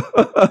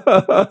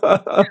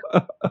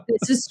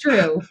 This is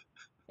true.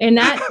 And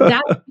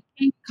that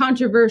became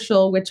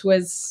controversial, which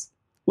was,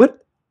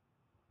 What?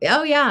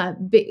 oh yeah,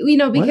 Why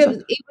is because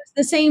that? it was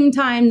the same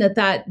time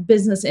that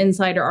Business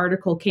Insider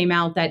article came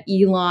out that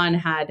Elon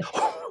had,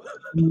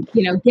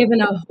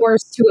 given a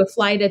horse to a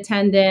flight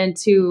attendant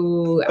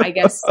to, I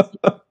guess,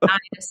 denied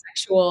a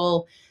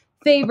sexual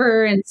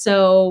favor. And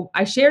so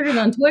I shared it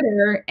on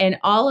Twitter and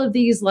all of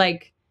these,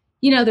 like,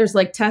 there's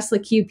like Tesla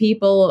Q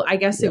people. I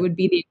guess it Yeah, would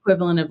be the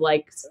equivalent of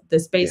like the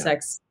yeah,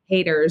 SpaceX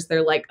haters.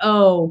 They're like,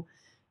 oh,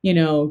 did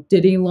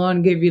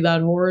Elon give you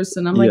that horse?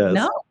 And I'm like, no,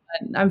 yes.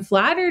 I'm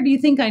flattered. You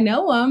think I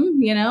know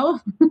him?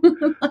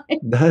 Like,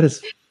 That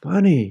is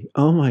funny.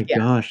 Oh my yeah,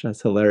 gosh,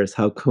 that's hilarious.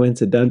 How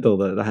coincidental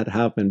that that had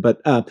happened. But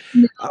no,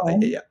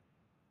 yeah,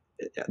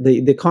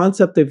 the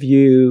concept of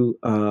you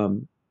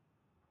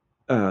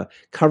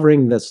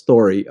covering the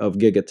story of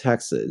Giga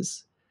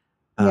Texas,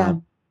 uh, yeah,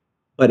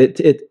 but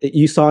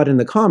you saw it in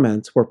the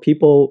comments where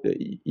people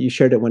you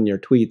shared it one of your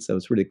tweets. That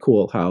was really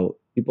cool. How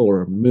people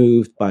were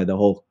moved by the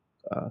whole.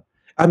 Uh,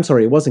 I'm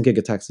sorry, it wasn't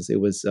Giga Texas. It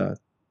was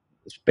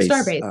space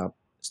Starbase,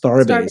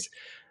 Starbase, Starbase.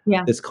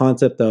 yeah, This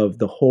concept of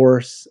the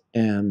horse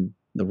and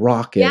the yeah,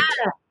 rocket.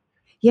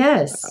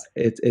 yes.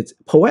 It's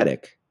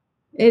poetic,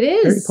 It very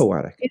is.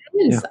 poetic. It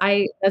Yeah.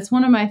 is. That's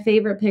one of my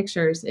favorite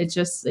pictures. It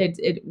just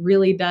it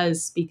really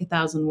does speak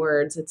 1,000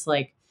 words. It's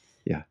like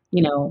Yeah.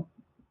 you know,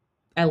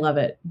 I love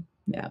it.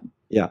 Yeah.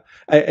 Yeah.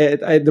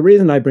 The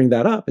reason I bring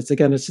that up is,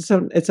 again,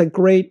 it's a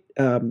great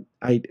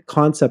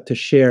concept to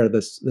share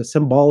this, the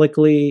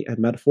symbolically and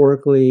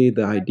metaphorically,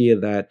 the idea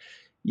that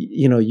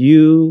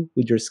you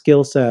with your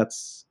skill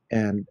sets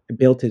and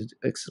ability to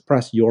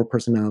express your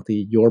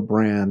personality, your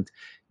brand,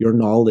 your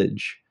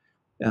knowledge,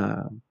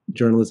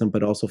 journalism,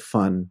 but also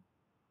fun,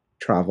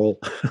 travel.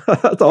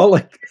 It's all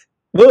like,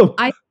 whoa.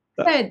 I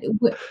said,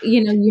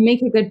 you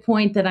make a good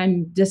point that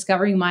I'm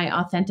discovering my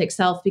authentic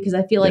self, because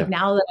I feel like Yeah.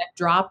 now that I've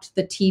dropped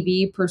the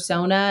TV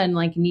persona and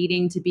like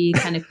needing to be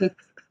kind of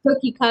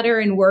cookie cutter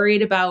and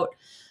worried about,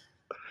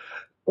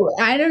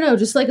 I don't know,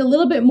 just like a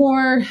little bit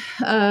more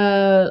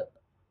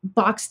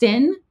boxed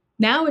in.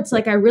 Now it's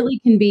like I really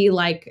can be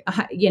like,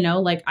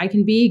 like I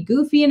can be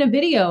goofy in a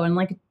video and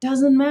like it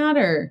doesn't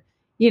matter,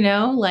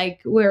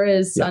 like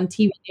whereas Yeah. on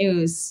TV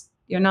news,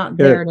 you're not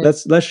there Here,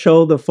 to. let's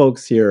show the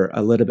folks here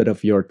a little bit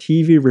of your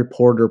TV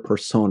reporter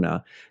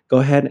persona. Go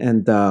ahead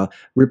and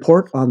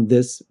report on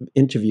this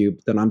interview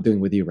that I'm doing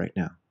with you right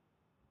now.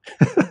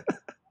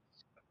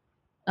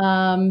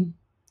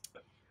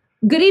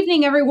 Good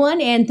evening, everyone,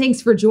 and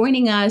thanks for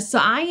joining us. So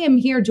I am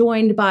here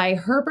joined by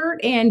Herbert,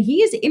 and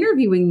he is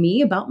interviewing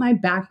me about my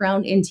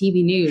background in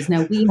TV news.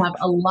 Now, we have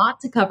a lot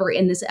to cover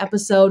in this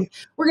episode.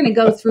 We're going to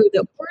go through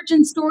the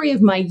origin story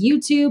of my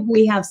YouTube.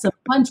 We have some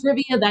fun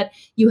trivia that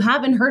you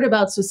haven't heard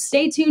about, so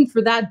stay tuned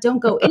for that. Don't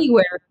go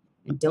anywhere,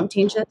 and don't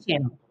change that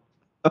channel.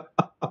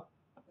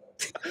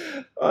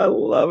 I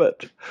love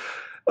it.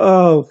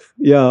 Oh,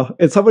 yeah.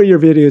 In some of your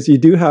videos, you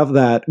do have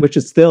that, which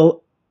is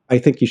still, I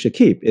think you should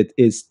keep. It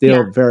is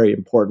still very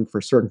important for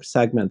certain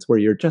segments where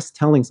you're just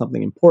telling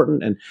something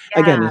important. And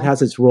again, it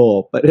has its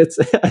role, but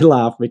I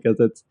laugh because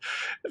it's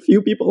a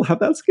few people have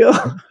that skill.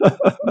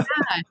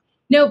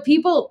 No,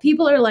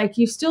 people are like,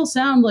 you still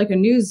sound like a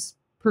news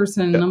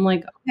person. And I'm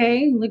like,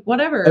 okay, like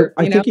whatever.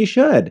 I think you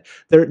should.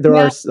 There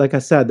are, like I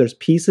said, there's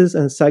pieces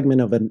and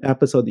segment of an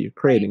episode that you're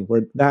creating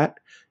where that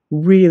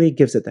really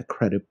gives it the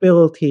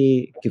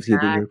credibility, gives you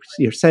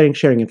you're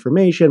sharing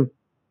information.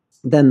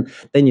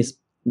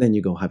 Then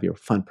you go have your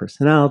fun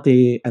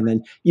personality, and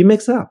then you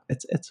mix it up.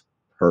 It's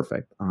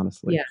perfect,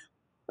 honestly.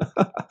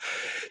 Yeah.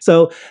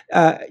 So,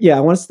 I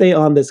want to stay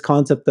on this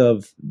concept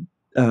of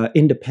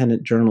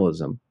independent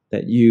journalism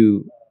that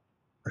you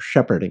are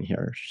shepherding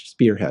here,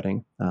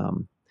 spearheading.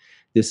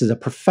 This is a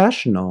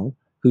professional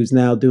who's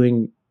now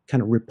doing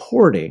kind of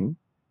reporting,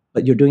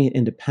 but you're doing it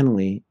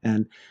independently.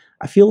 And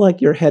I feel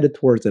like you're headed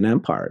towards an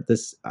empire.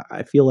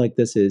 I feel like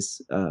this is,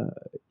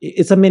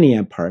 it's a mini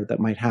empire that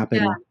might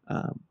happen.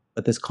 Yeah.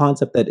 But this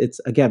concept that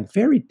it's, again,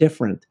 very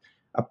different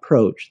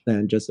approach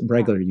than just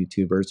regular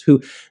YouTubers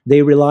who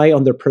they rely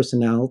on their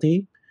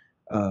personality,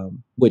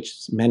 which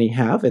many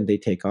have and they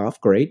take off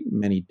great.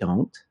 Many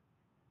don't.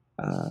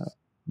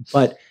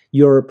 But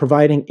you're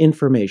providing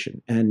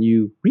information and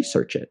you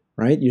research it,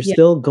 right? You're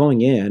still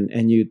going in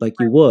and you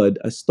would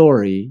a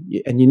story,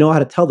 and you know how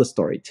to tell the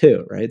story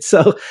too, right?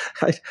 So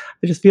I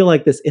just feel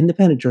like this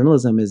independent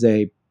journalism is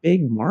a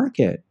big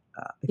market.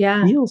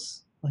 It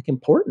feels like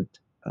important.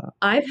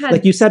 I've had,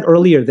 like you said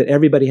earlier, that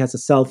everybody has a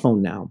cell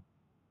phone now.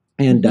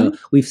 And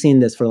we've seen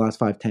this for the last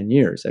 5-10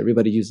 years.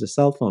 Everybody uses a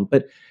cell phone,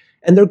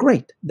 and they're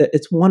great.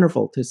 It's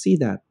wonderful to see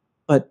that.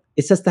 But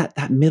it's just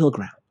that middle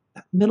ground.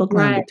 That middle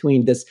ground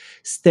between this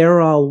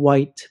sterile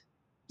white,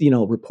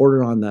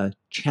 reporter on the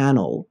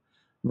channel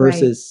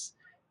versus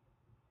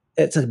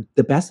it's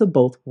the best of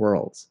both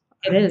worlds.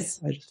 It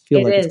is. I just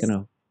feel like it's going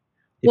to,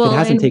 if it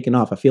hasn't taken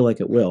off, I feel like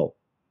it will.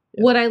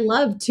 Yeah. What I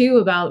love too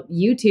about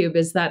YouTube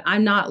is that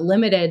I'm not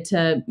limited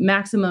to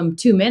maximum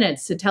 2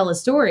 minutes to tell a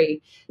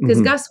story. Because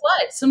guess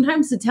what?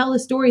 Sometimes to tell a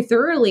story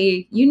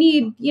thoroughly, you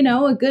need,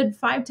 a good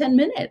 5-10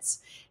 minutes.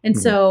 And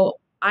so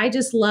I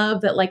just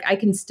love that, like, I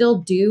can still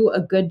do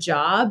a good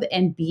job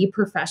and be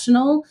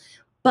professional,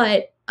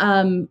 but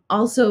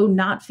also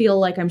not feel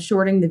like I'm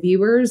shorting the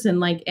viewers,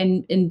 and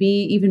and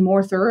be even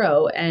more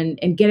thorough and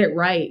get it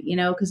right,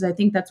 because I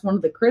think that's one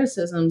of the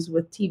criticisms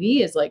with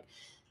TV is like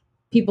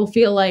people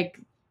feel like,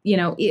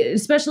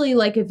 especially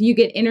like if you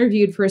get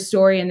interviewed for a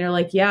story and they're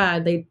like, yeah,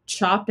 they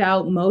chopped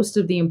out most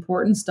of the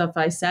important stuff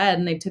I said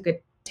and they took a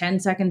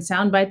 10-second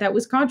soundbite that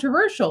was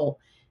controversial.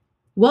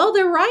 Well,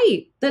 they're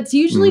right. That's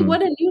usually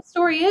what a news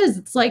story is.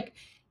 It's like,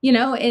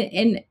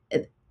 and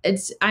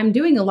I'm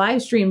doing a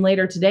live stream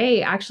later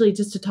today, actually,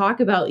 just to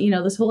talk about,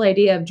 this whole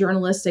idea of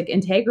journalistic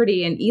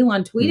integrity. And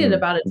Elon tweeted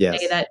about it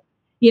today that,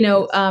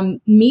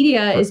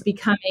 media is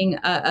becoming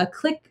a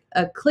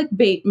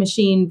clickbait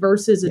machine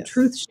versus a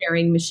truth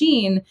sharing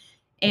machine.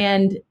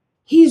 And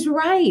he's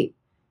right.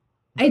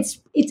 It's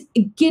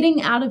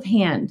getting out of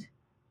hand.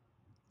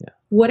 Yeah.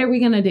 What are we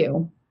going to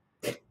do?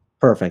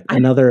 Perfect.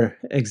 Another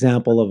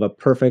example of a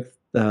perfect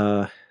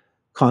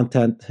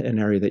content, an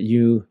area that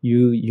you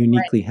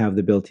uniquely have the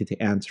ability to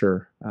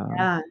answer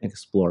and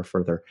explore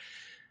further.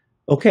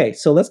 Okay,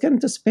 so let's get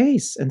into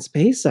space and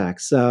SpaceX.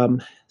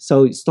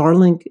 So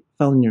Starlink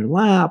fell in your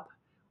lap.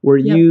 Were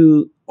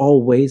you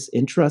always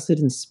interested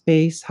in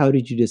space? How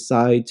did you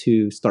decide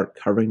to start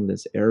covering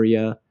this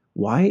area?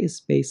 Why is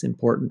space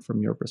important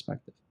from your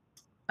perspective?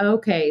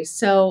 Okay,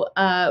 so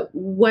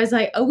was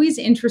I always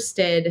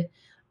interested?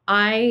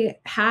 I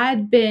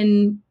had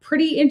been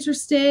pretty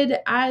interested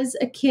as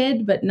a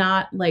kid, but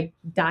not like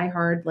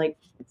diehard like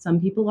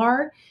some people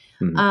are.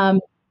 Mhm. Um,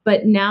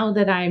 but now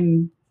that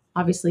I'm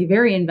obviously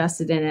very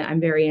invested in it, I'm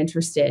very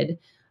interested.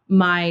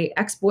 My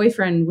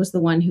ex-boyfriend was the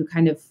one who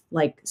kind of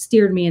like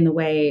steered me in the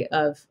way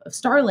of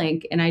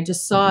Starlink, and I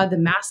just Mhm. saw the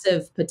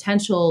massive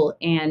potential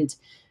and,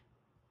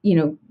 you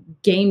know,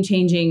 game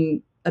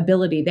changing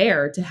ability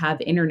there to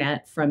have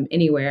internet from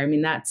anywhere. I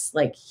mean, that's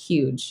like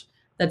huge.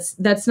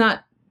 That's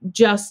not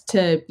just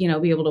to, you know,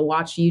 be able to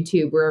watch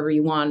YouTube wherever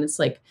you want. It's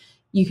like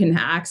you can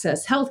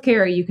access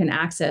healthcare, you can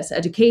access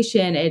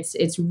education.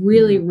 It's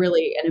really, Mhm.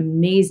 really an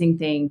amazing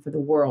thing for the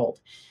world.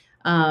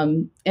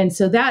 And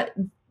so that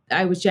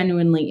I was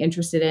genuinely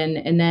interested in.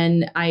 And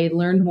then I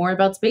learned more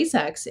about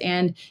SpaceX.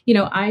 And, you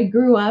know, I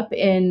grew up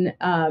in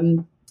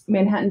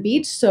Manhattan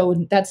Beach.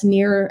 So that's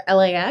near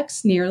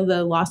LAX, near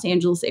the Los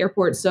Angeles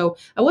airport. So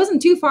I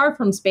wasn't too far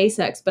from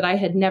SpaceX, but I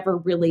had never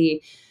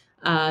really,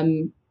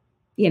 um,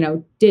 you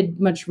know, did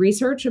much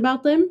research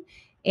about them.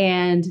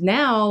 And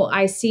now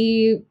I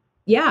see,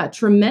 yeah,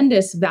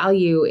 tremendous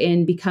value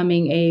in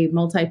becoming a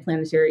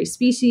multiplanetary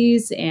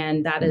species.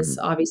 And that is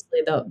Mhm. obviously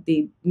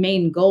the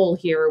main goal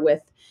here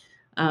with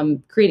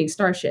creating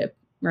Starship,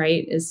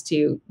 right? Is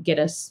to get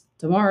us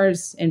to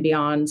Mars and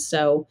beyond.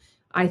 So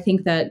I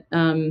think that,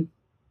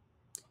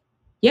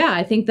 yeah,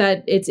 I think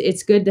that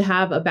it's good to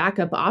have a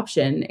backup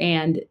option,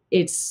 and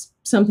it's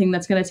something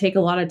that's going to take a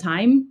lot of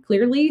time,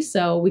 clearly.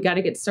 So we got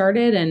to get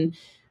started, and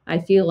I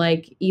feel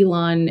like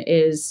Elon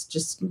is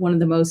just one of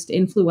the most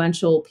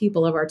influential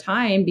people of our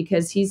time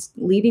because he's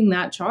leading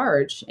that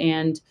charge,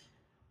 and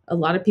a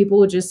lot of people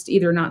would just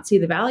either not see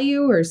the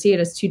value or see it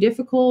as too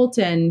difficult.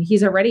 And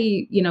he's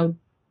already, you know,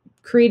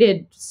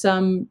 created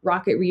some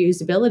rocket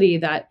reusability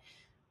that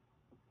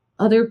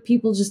other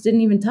people just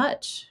didn't even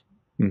touch.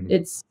 Mhm.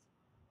 It's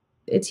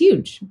it's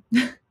huge.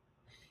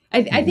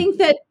 I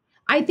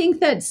Mhm. think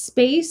that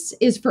space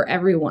is for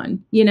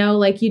everyone. You know,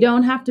 like you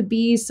don't have to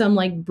be some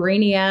like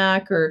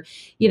brainiac or,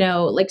 you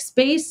know, like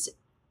space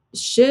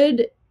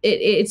should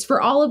it's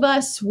for all of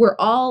us. We're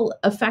all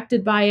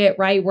affected by it,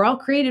 right? We're all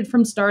created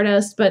from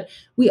stardust, but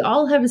we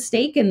all have a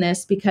stake in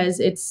this because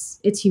it's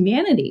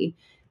humanity.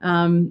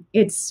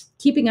 It's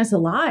keeping us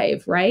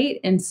alive, right?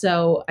 And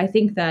so I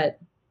think that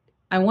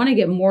I want to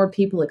get more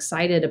people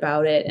excited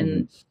about it. Mhm.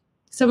 And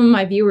some of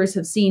my viewers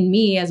have seen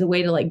me as a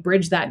way to like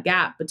bridge that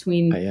gap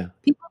between Yeah.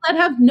 people that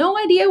have no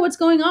idea what's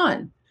going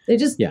on. They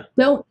just Yeah.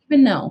 don't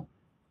even know.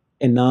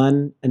 A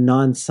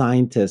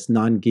non-scientist,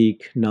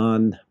 non-geek,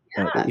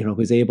 Yeah,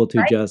 who's able to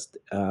right, just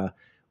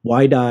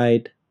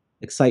wide-eyed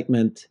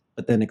excitement,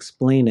 but then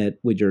explain it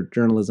with your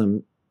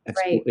journalism,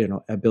 right,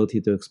 ability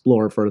to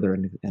explore further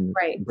and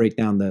right. break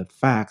down the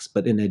facts,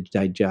 but in a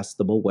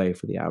digestible way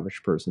for the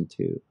average person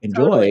to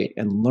enjoy Totally.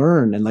 and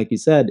learn. And like you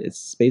said, it's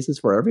spaces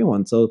for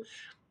everyone. So,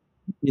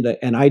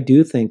 and I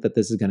do think that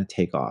this is going to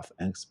take off.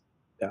 And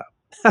yeah.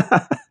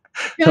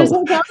 Guys,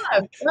 oh God.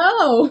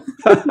 Oh,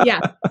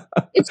 yeah.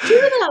 It's true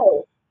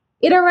though.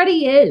 It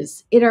already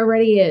is. It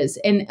already is.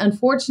 And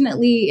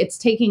unfortunately, it's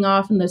taking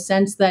off in the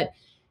sense that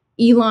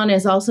Elon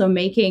is also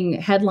making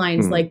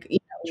headlines Hmm, like, you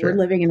know, we're sure.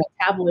 living in a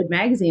tabloid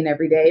magazine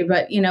every day,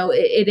 but you know,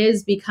 it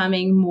is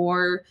becoming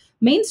more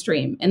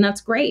mainstream, and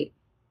that's great.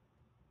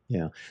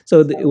 Yeah.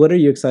 So, So, what are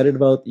you excited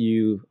about?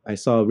 I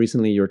saw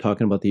recently you were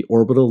talking about the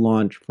orbital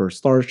launch for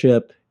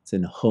Starship. It's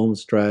in a home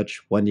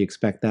stretch. When do you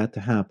expect that to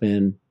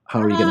happen? How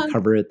are you going to uh,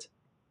 cover it?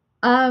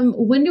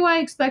 when do I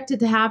expect it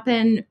to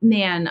happen?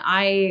 Man,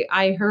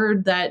 I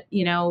heard that,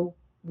 you know,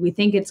 we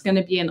think it's going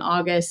to be in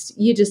August.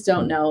 Hmm. You just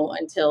don't know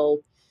until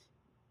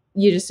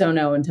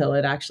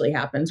it actually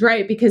happens,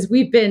 right? Because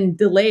we've been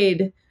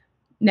delayed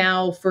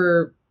now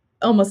for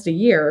almost a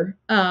year.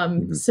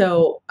 Hmm.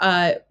 So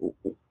I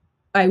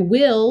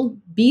will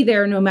be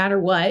there no matter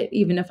what,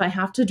 even if I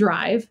have to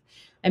drive.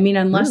 I mean,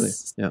 Really?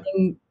 unless Yeah.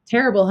 something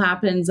terrible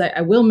happens,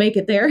 I will make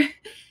it there.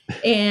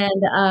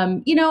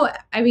 And, you know,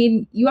 I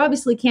mean, you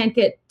obviously can't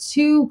get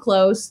too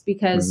close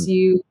because Hmm.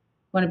 you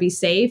want to be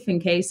safe in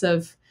case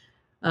of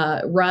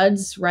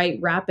RUDs, right?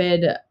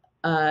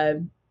 Uh,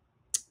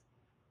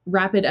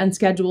 rapid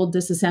unscheduled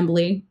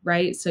disassembly,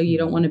 right? So you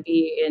don't Hmm. want to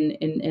be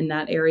in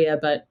that area.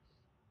 But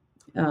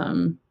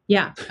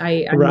yeah,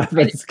 I'm excited.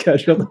 Rapid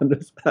schedule. Yeah,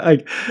 That's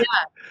right.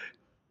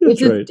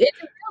 it's a real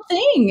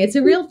thing. It's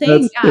a real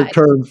thing. That's Yeah, the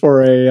term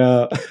for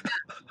a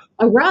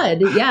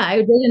RUD. Yeah, I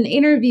did an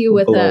interview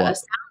with blow a up.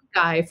 sound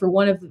guy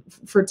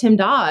for Tim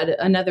Dodd,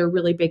 another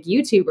really big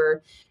YouTuber,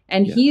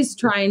 and Yeah. he's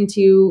trying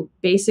to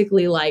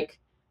basically like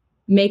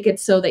make it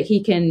so that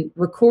he can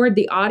record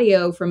the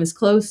audio from as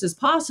close as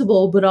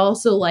possible, but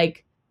also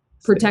like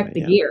Stay protect away. the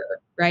Yeah. gear.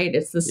 Right?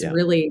 It's this Yeah.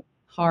 really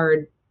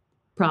hard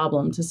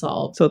problem to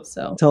solve. So,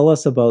 So, tell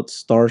us about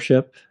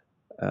Starship.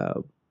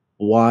 Uh,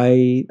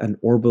 why an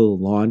orbital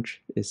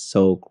launch is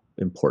so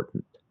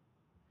important.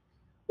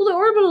 well, the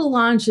orbital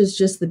launch is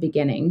just the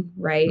beginning,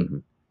 right?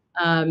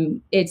 Hmm.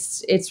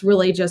 It's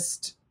really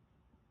just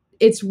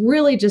it's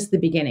really just the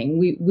beginning.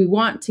 We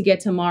want to get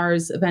to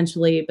Mars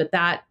eventually, but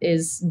that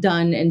is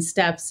done in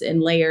steps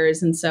and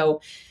layers. And so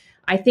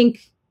I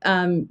think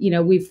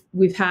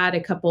we've had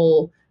a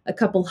couple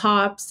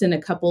hops and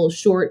a couple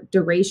short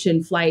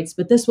duration flights,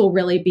 but this will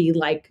really be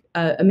like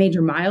a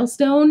major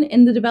milestone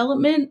in the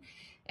development.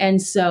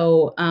 And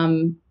so,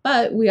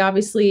 but we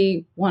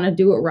obviously want to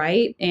do it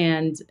right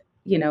and,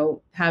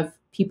 have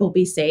people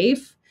be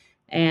safe.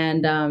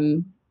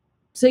 And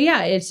so,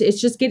 yeah, it's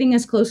just getting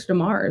us closer to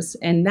Mars.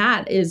 And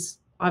that is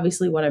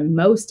obviously what I'm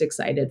most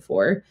excited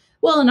for.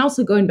 Well, and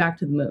also going back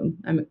to the moon.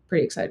 I'm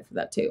pretty excited for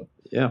that too.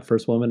 Yeah,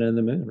 first woman in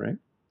the moon, right?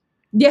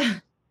 Yeah.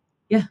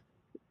 Yeah.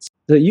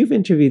 So you've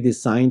interviewed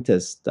these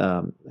scientists.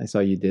 I saw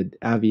you did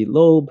Avi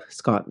Loeb,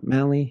 Scott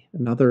Manley,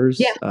 and others.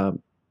 Yeah.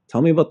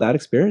 Tell me about that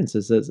experience.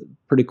 Is it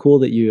pretty cool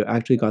that you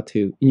actually got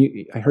to?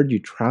 I heard you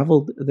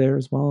traveled there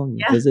as well and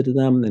you visited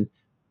them. And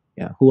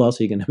yeah, who else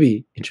are you going to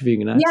be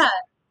interviewing next? Yeah.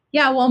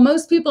 Yeah. Well,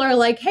 most people are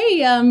like, hey,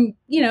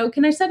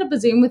 can I set up a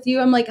Zoom with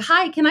you? I'm like,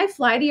 hi, can I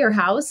fly to your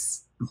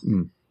house?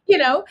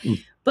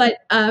 But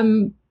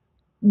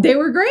they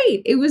were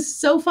great. It was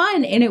so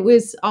fun. And it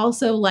was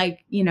also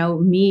like,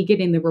 me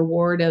getting the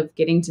reward of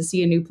getting to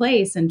see a new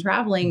place and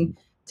traveling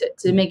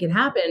to make it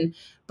happen.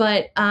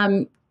 But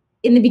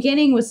in the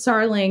beginning with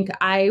Starlink,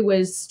 I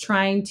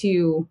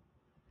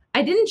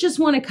didn't just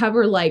want to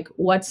cover like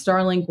what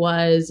Starlink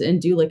was and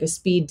do like a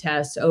speed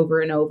test over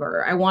and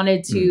over. I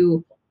wanted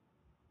to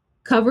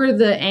cover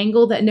the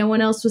angle that no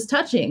one else was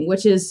touching,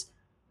 which is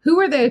who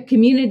are the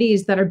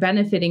communities that are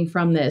benefiting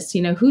from this?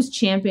 Who's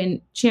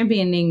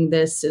championing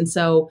this? And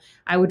so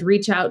I would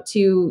reach out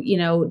to,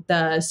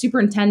 the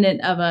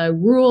superintendent of a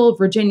rural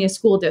Virginia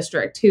school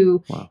district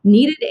who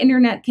needed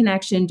internet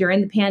connection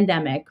during the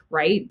pandemic,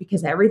 right?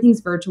 Because everything's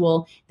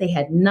virtual. They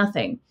had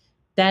nothing.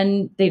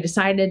 Then they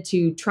decided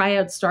to try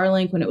out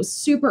Starlink when it was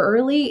super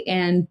early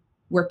and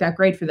worked out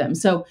great for them.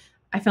 So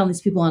I found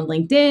these people on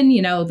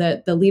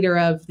LinkedIn, the leader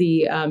of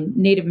the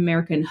Native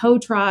American Ho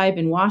tribe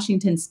in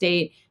Washington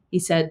State. He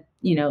said,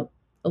 a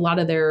lot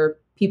of their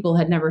people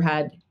had never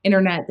had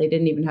internet. They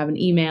didn't even have an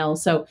email.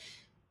 So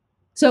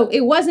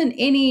it wasn't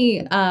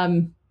any,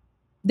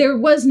 there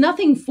was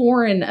nothing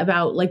foreign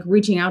about like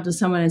reaching out to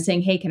someone and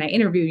saying, hey, can I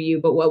interview you?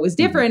 But what was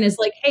different is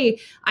like, hey,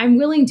 I'm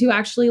willing to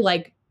actually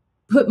like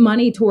put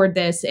money toward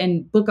this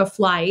and book a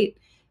flight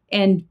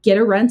and get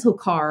a rental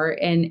car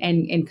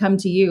and come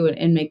to you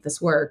and make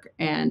this work.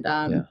 And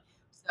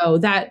so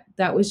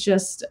that was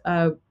just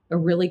a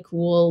really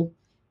cool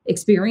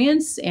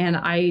experience. And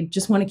I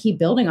just want to keep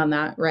building on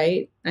that.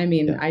 Right. I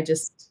mean, I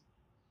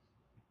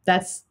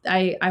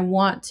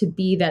want to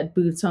be that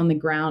boots on the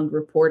ground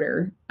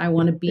reporter. I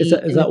want to be.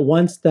 Is that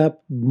one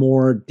step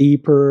more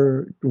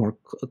deeper, more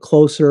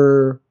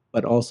closer,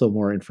 but also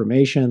more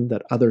information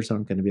that others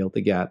aren't going to be able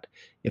to get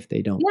if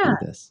they don't do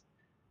this?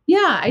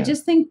 Yeah.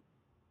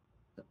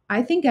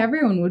 I think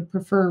everyone would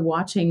prefer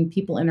watching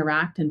people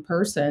interact in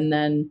person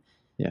than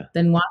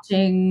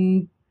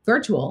watching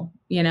virtual.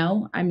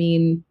 I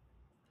mean,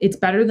 it's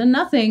better than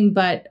nothing,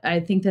 but I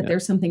think that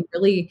there's something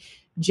really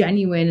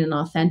genuine and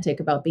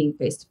authentic about being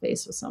face to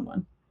face with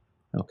someone.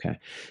 Okay.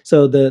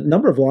 So the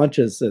number of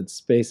launches that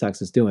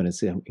SpaceX is doing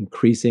is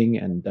increasing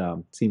and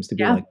seems to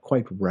be like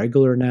quite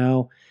regular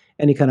now.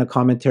 Any kind of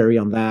commentary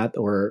on that,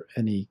 or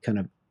any kind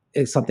of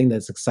something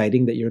that's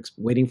exciting that you're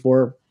waiting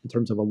for in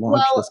terms of a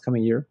launch this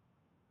coming year?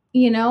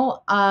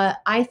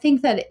 I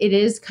think that it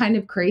is kind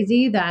of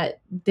crazy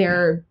that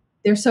they're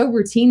so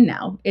routine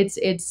now.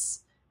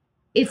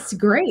 It's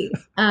great.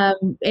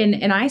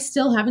 And I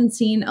still haven't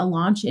seen a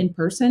launch in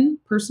person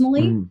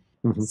personally.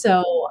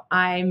 So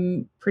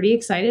I'm pretty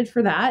excited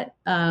for that.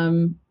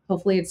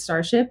 Hopefully it's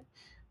Starship.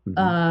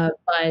 But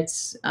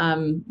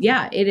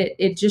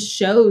it just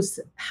shows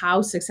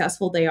how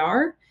successful they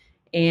are.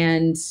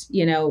 And,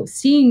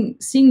 seeing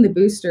the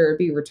booster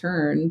be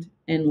returned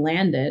and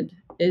landed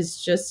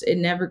is just, it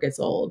never gets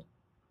old.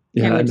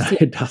 Yeah, no,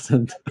 it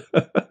doesn't.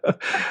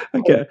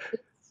 Okay.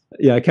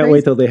 Yeah, I can't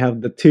wait till they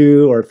have the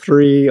 2 or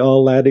 3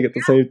 all landing at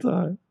the same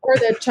time. Or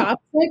the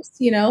chopsticks,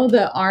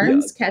 the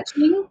arms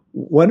catching.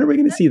 When are we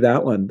going to see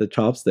that one? The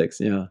chopsticks,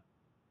 yeah.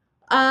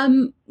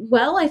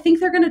 Well, I think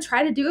they're going to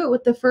try to do it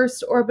with the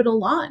first orbital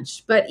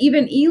launch. But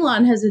even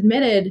Elon has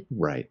admitted,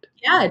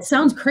 yeah, it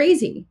sounds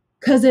crazy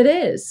because it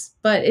is.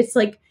 But it's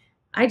like,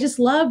 I just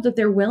love that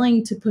they're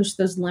willing to push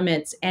those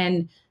limits.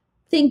 And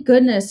thank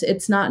goodness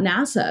it's not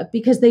NASA,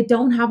 because they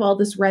don't have all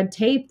this red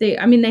tape. They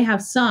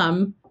have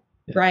some,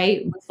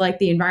 right, with like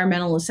the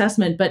environmental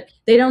assessment, but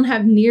they don't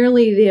have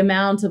nearly the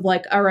amount of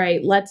like, all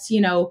right, let's,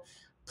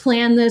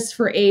 plan this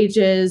for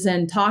ages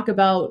and talk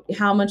about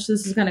how much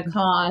this is going to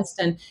cost.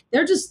 And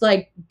they're just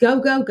like, go,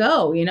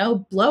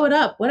 blow it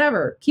up,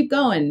 whatever, keep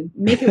going,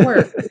 make it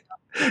work.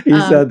 He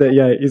said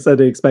that, he said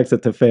he expects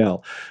it to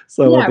fail.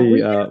 So when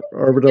the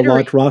orbital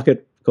launch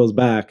rocket goes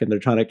back and they're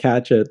trying to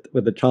catch it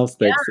with the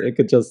chopsticks,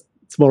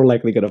 it's more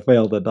likely going to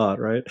fail than not,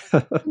 right?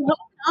 No,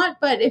 not,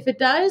 but if it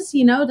does,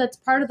 that's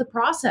part of the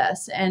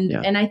process.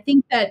 And I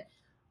think that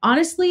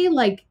honestly,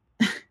 like,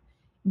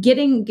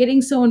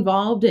 getting so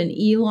involved in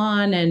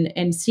Elon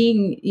and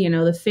seeing,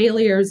 the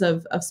failures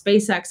of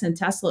SpaceX and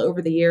Tesla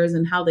over the years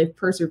and how they've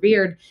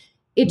persevered,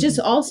 it just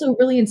also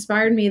really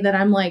inspired me that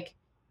I'm like,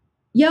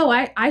 yo,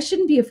 I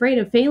shouldn't be afraid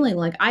of failing.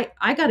 Like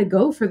I got to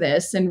go for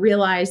this and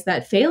realize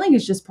that failing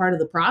is just part of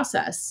the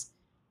process,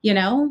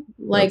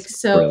 like, That's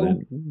so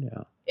brilliant.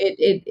 Yeah.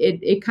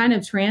 it kind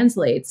of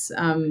translates.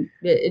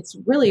 It's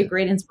really a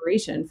great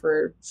inspiration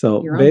for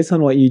So your own. based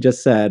on what you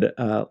just said,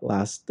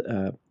 last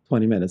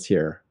 20 minutes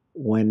here,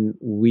 when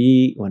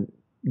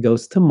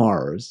goes to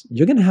Mars,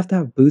 you're going to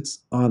have boots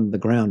on the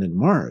ground in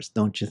Mars,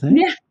 don't you think?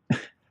 Yeah.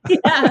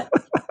 Yeah.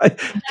 I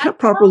can't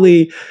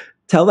properly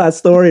tell that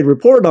story and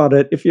report on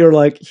it if you're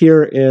like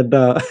here in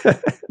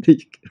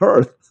the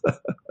Earth.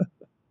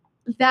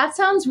 That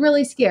sounds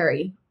really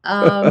scary.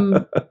 I'm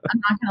not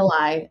gonna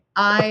lie.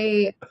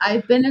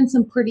 I've been in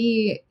some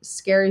pretty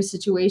scary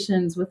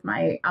situations with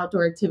my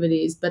outdoor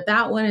activities, but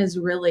that one is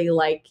really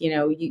like,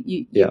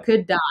 you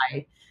could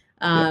die.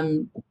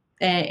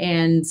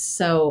 And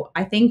so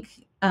I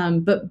think,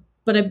 but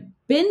I've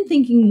been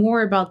thinking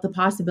more about the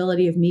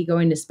possibility of me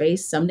going to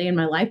space someday in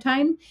my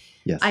lifetime.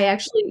 Yes. I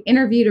actually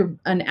interviewed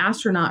an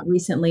astronaut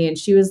recently, and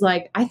she was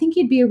like, I think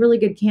you'd be a really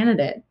good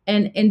candidate.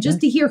 And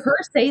just to hear her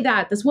say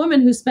that, this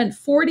woman who spent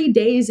 40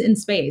 days in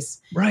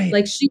space, right?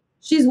 Like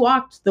she's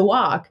walked the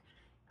walk.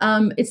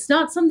 It's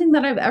not something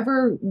that I've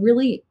ever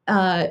really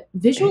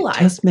visualized.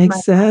 It just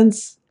makes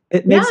sense.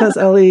 It makes sense,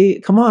 Ellie.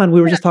 Come on.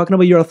 We were just talking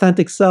about your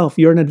authentic self.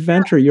 You're an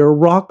adventurer. You're a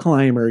rock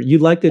climber. You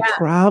like to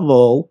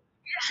travel.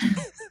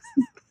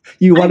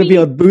 You want to be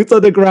on boots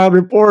on the ground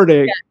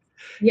reporting.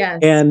 Yes.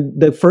 And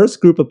the first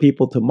group of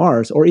people to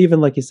Mars, or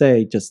even like you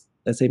say, just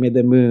let's say maybe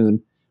the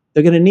moon,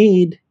 they're going to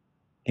need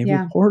a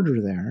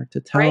reporter there to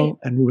tell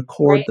and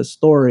record the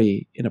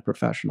story in a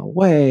professional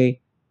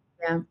way.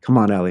 Yeah. Come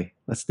on, Ellie.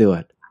 Let's do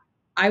it.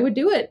 I would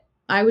do it.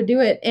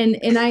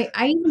 And I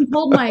even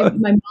told my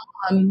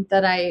mom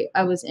that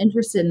I was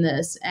interested in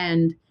this,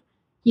 and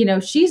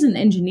she's an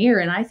engineer,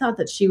 and I thought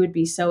that she would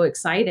be so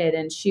excited,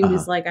 and she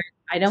was like,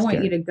 I don't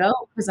want you to go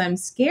because I'm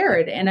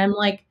scared. And I'm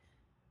like,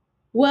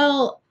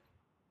 well,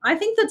 I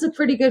think that's a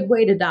pretty good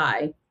way to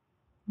die.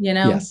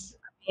 Yes.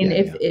 And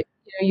if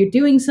you're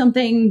doing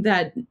something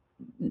that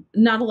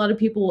not a lot of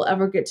people will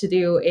ever get to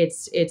do,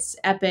 it's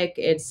epic,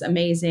 it's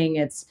amazing,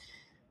 it's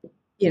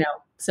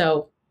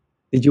so.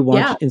 Did you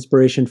watch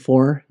Inspiration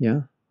 4?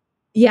 Yeah.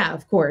 Yeah,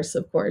 of course.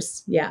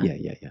 Yeah.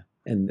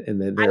 And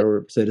they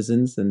were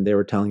citizens, and they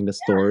were telling the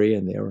story,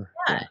 and they were.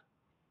 Yeah.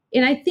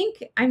 And I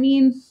think,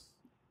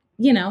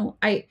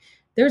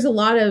 there's a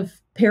lot of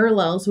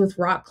parallels with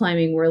rock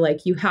climbing where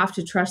like you have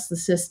to trust the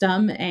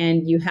system,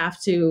 and you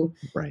have to.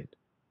 Right.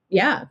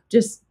 Yeah.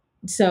 Just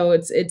so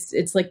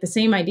it's like the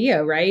same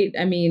idea, right?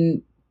 I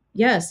mean,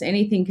 yes,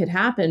 anything could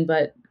happen,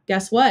 but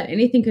guess what?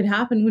 Anything could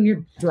happen when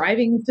you're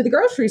driving to the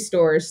grocery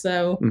store.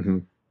 So,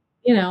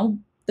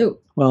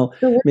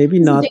 maybe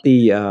not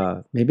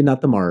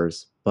the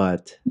Mars,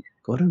 but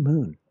go to the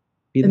moon.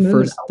 Be the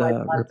first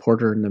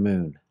reporter in the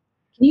moon.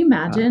 Can you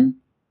imagine?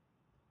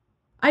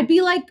 I'd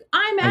be like,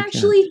 I'm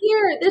actually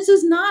here. This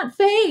is not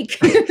fake.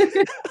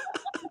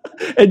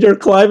 And you're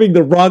climbing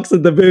the rocks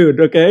of the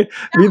moon, okay?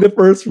 Be the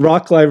first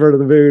rock climber to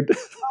the moon. Oh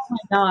my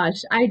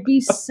gosh, I'd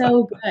be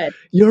so good.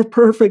 You're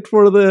perfect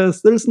for this.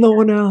 There's no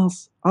one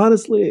else.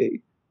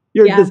 Honestly.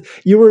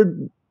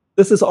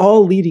 This is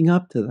all leading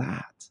up to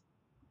that.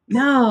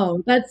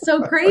 No, that's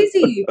so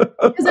crazy.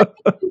 Because I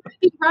think you could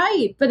be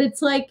right, but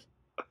it's like,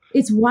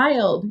 it's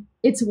wild.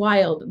 It's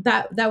wild.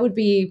 That would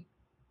be,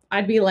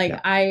 I'd be like,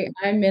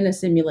 I'm in a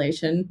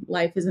simulation.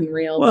 Life isn't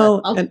real.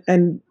 Well,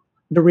 and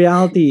the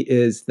reality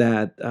is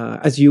that,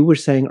 as you were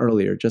saying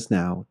earlier, just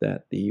now,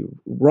 that the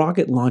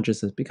rocket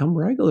launches has become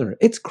regular.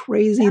 It's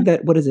crazy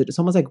that, what is it? It's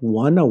almost like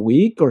one a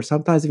week, or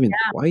sometimes even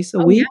twice a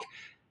week. Yeah.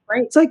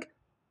 Right. It's like,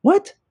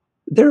 what?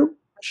 You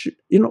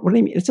know what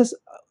I mean? It's just,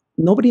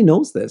 nobody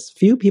knows this.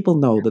 Few people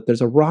know that there's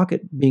a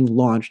rocket being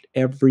launched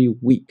every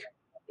week.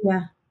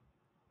 Yeah.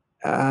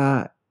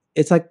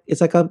 It's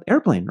like an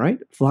airplane, right?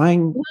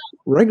 Flying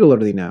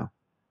regularly now.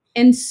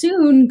 And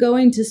soon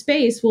going to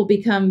space will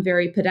become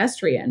very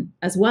pedestrian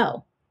as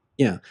well.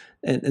 Yeah.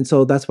 And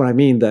so that's what I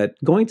mean, that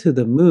going to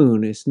the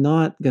moon is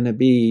not going to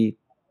be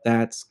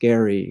that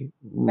scary,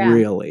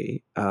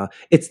 really.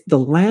 It's the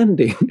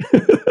landing.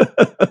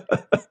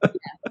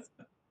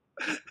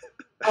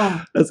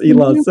 As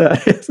Elon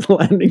said, it's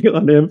landing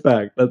on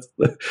impact. That's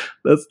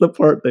the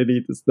part they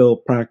need to still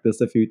practice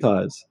a few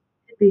times.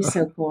 It'd be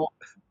so cool.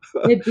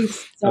 It'd be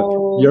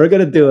so. You're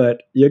going to do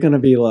it. You're going to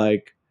be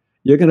like,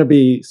 you're going to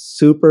be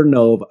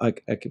supernova.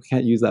 I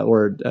can't use that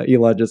word.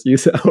 Elon just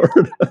used that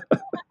word.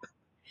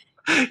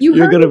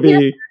 You're going to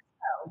be.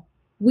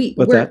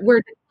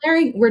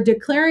 We're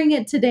declaring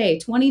it today,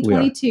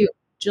 2022,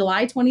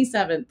 July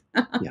 27th.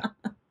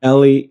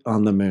 Ellie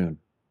on the moon.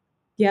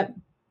 Yep.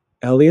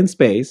 Ellie in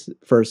space,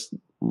 first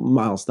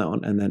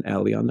milestone, and then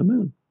Ellie on the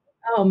moon.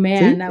 Oh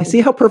man.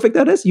 See how perfect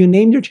that is? You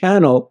named your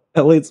channel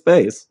Ellie in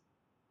Space.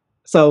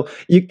 So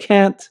you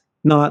can't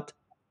not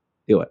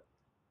do it.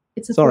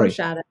 It's a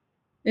foreshadowing.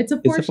 It's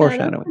a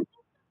foreshadowing.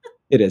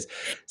 It is.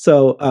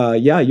 So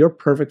yeah, you're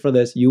perfect for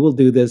this. You will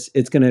do this.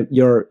 It's gonna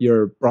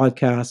your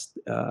broadcast,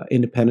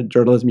 independent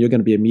journalism. You're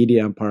gonna be a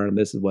media empire, and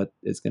this is what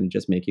is gonna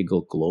just make you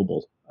go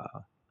global.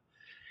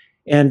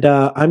 And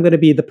I'm gonna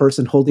be the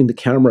person holding the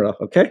camera.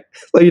 Okay,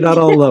 so you're not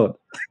all alone.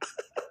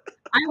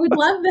 I would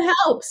love the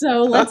help.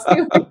 So let's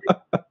do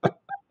it.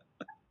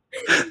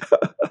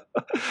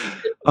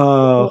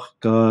 Oh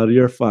God,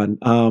 you're fun.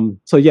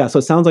 So yeah, so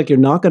it sounds like you're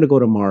not going to go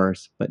to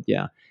Mars, but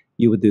yeah,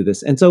 you would do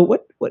this. And so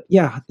what?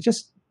 Yeah,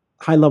 just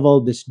high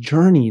level, this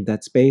journey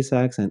that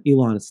SpaceX and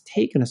Elon has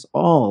taken us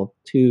all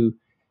to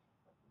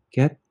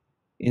get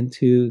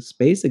into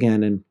space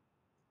again, and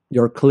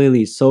you're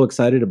clearly so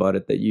excited about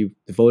it that you've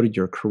devoted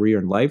your career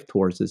and life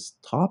towards this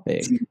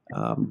topic.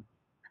 Um,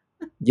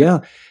 yeah,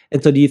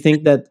 and so do you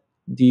think that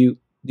do you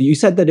you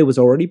said that it was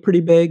already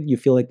pretty big? You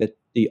feel like that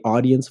the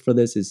audience for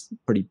this is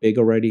pretty big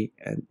already,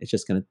 and it's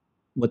just gonna.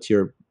 What's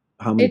your?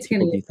 How many It's going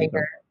people to do get you think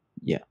bigger. are?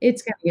 Yeah.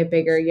 It's going to get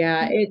bigger.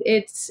 Yeah.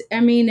 I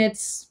mean,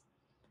 it's,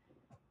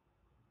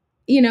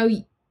 you know,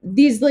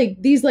 these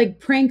like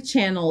prank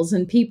channels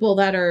and people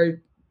that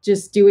are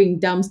just doing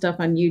dumb stuff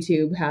on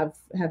YouTube have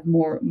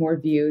more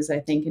views, I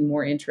think, and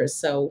more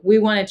interest. So we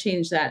want to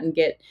change that and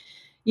get,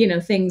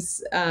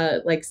 things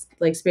like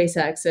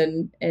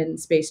SpaceX and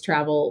space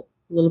travel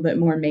a little bit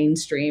more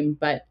mainstream.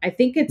 But I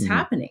think it's Hmm.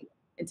 happening.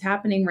 It's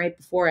happening right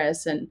before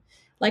us. And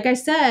like I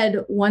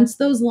said, once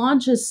those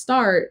launches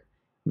start,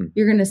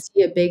 you're going to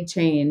see a big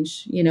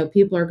change.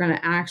 People are going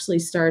to actually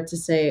start to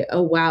say,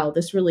 "Oh, wow,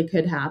 this really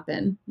could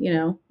happen."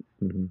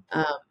 Hmm.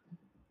 Um,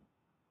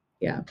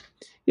 yeah,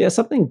 Yeah,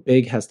 something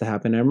big has to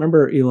happen. I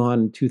remember Elon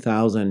in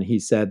 2000. He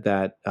said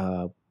that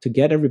to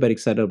get everybody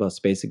excited about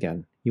space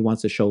again, he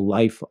wants to show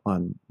life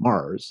on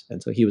Mars,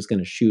 and so he was going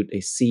to shoot a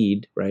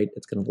seed. Right,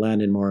 it's going to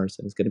land in Mars,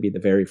 and it's going to be the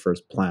very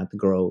first plant to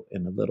grow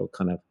in a little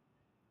kind of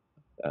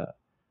uh,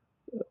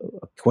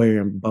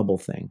 aquarium bubble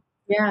thing.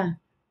 yeah,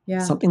 yeah,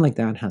 Something like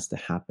that has to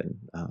happen.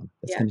 That's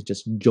yeah, going to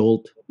just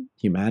jolt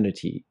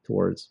humanity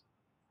towards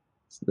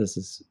this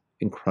is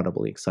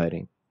incredibly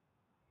exciting.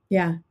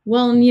 yeah.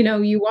 Well, and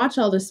you watch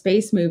all the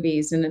space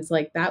movies, and it's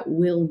like that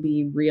will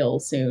be real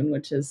soon.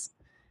 Which is,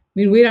 I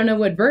mean, we don't know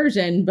what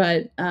version,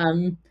 but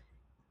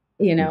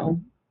you Mhm.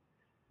 know,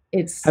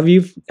 it's.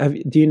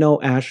 Do you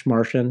know Ash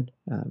Martian?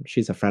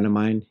 She's a friend of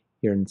mine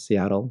here in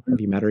Seattle. Have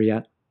you met her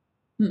yet?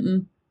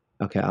 Mm-mm.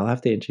 Okay, I'll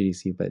have to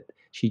introduce you. But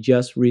she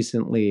just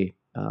recently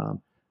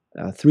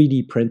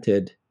 3D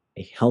printed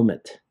a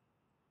helmet,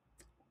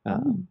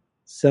 Oh,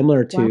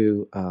 similar wow.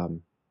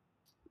 to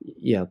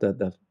yeah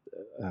the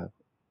uh,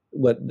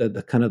 what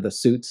the kind of the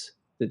suits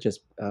that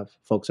just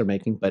folks are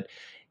making. But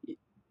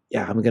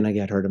yeah, I'm gonna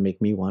get her to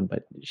make me one,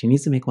 but she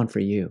needs to make one for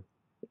you.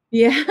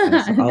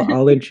 Yeah, So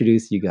I'll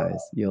introduce you guys.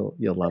 You'll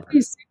love that'd be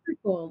her. super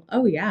cool.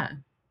 Oh yeah,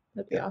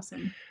 that'd be Yeah.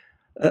 awesome.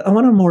 I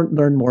want to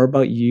learn more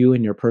about you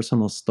and your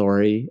personal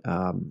story.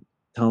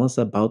 Tell us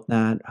about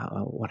that.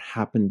 What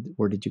happened?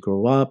 Where did you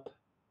grow up?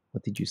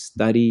 What did you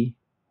study?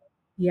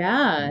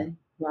 Yeah.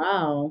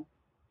 Wow.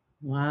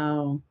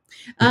 Wow.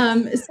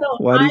 So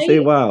Why do you say I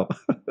wow?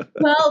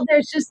 Well,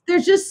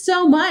 there's just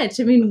so much.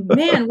 I mean,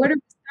 man, where do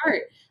we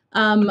start?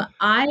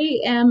 I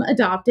am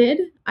adopted.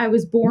 I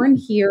was born Mm,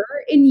 here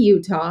in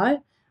Utah.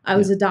 I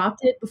was yeah.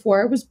 adopted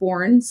before I was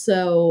born.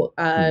 So,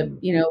 Mm,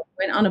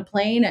 went on a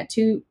plane at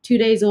two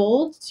days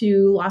old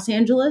to Los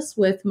Angeles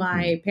with mm,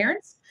 my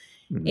parents,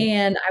 mm,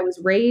 and I was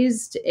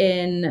raised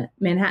in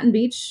Manhattan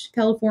Beach,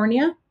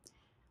 California.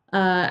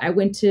 I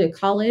went to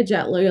college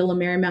at Loyola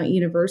Marymount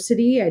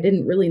University. I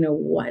didn't really know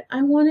what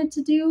I wanted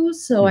to do,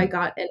 so I mm,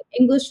 got an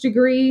English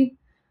degree.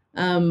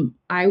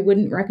 I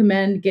wouldn't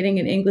recommend getting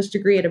an English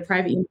degree at a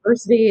private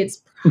university.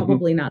 It's mhm,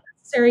 probably not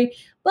necessary.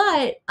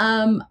 But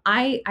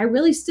I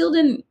really still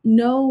didn't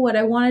know what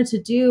I wanted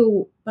to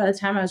do by the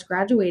time I was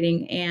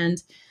graduating,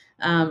 and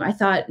I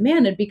thought,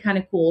 man, it'd be kind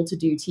of cool to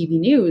do TV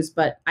news.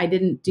 But I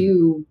didn't mm,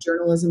 do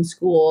journalism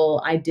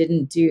school. I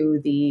didn't do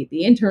the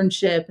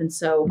internship, and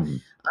so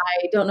mm,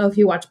 I don't know if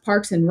you watch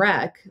Parks and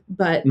Rec,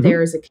 but mhm.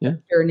 there's a Yeah.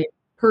 character named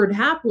Perd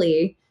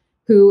Hapley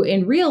who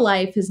in real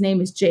life his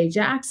name is Jay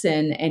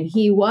Jackson, and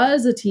he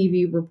was a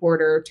TV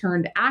reporter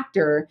turned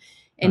actor,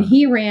 and Uh,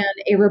 he ran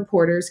a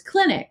reporter's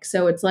clinic.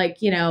 So it's like,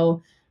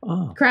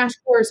 oh, Crash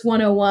Course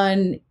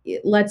 101,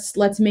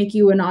 let's make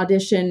you an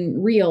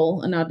audition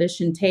reel, an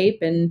audition tape.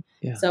 And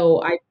yeah.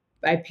 so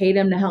I paid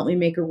him to help me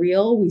make a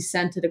reel. We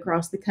sent it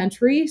across the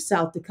country.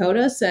 South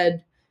Dakota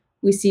said,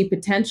 "We see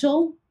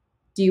potential.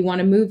 Do you want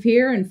to move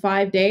here in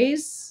 5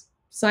 days,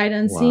 sight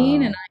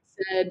unseen?" And Wow.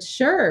 I said,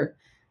 "Sure."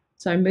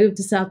 So I moved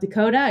to South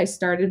Dakota. I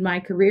started my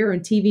career in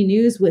TV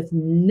news with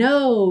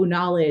no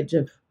knowledge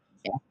of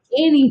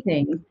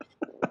anything.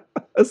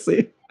 I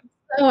see.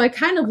 So I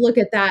kind of look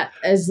at that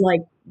as like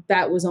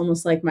that was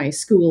almost like my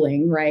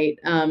schooling, right?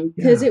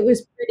 Because Yeah. it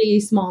was pretty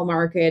small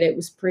market. It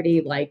was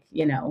pretty like,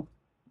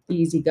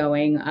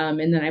 easygoing.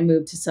 And then I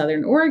moved to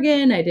Southern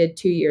Oregon. I did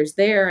 2 years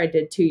there. I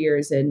did 2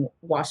 years in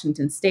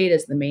Washington State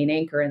as the main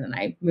anchor, and then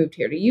I moved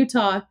here to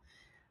Utah.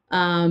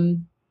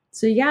 Um,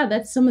 so yeah,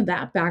 that's some of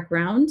that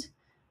background.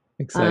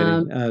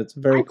 Exciting. Um, It's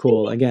very I think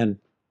cool. Again.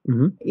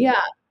 Hmm. Yeah.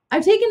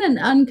 I've taken an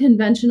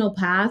unconventional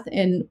path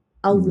in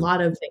a Hmm.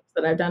 lot of things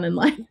that I've done in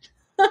life.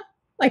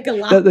 Like a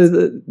lot.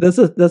 That's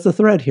a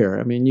thread here.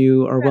 I mean,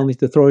 you are willing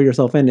to throw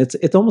yourself in. It's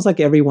almost like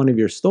every one of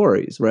your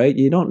stories, right?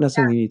 You don't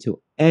necessarily need to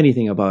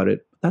anything about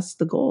it. That's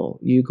the goal.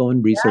 You go and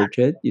Yeah. research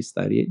it, you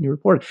study it, and you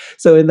report it.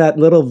 So in that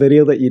little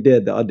video that you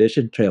did, the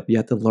audition trip, you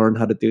had to learn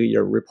how to do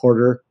your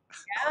reporter.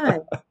 Yeah.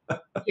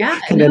 Yeah.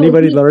 Can No,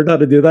 anybody learn how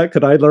to do that?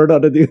 Could I learn how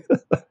to do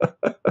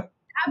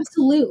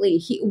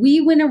absolutely. We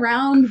went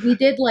around, we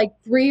did like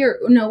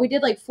we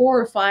did like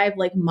 4 or 5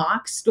 like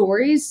mock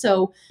stories.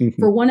 So that?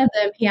 for one of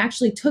them, he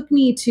actually took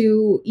me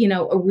to,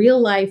 a real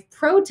life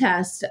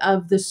protest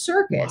of the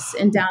circus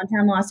in Wow.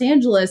 downtown Los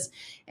Angeles.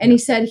 And Yeah. he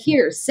said,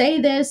 here, say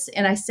this.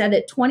 And I said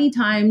it 20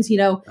 times,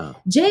 Oh.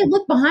 Jay,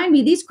 look behind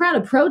me. These crowd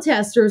of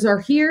protesters are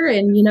here.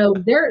 And,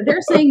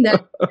 they're saying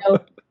that,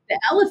 the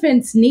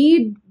elephants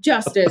need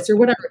justice or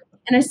whatever.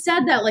 And I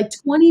said that like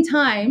 20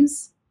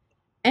 times,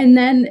 and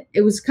then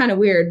it was kind of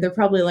weird. They're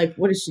probably like,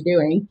 what is she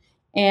doing?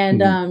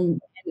 And Mhm.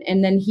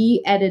 and then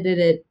he edited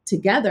it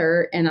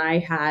together, and I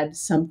had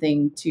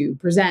something to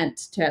present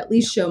to at Yeah.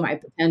 least show my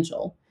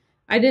potential.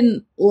 I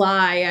didn't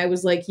lie. I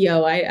was like,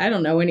 yo, I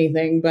don't know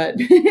anything, but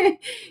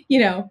you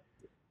know,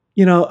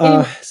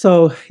 anyway,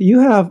 So you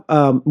have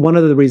one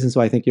of the reasons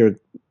why I think you're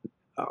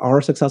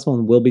are successful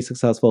and will be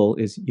successful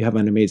is you have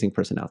an amazing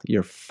personality.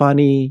 You're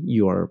funny.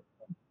 You're,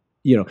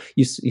 you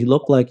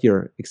look like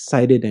you're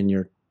excited and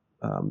you're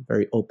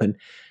very open.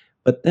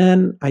 But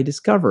then I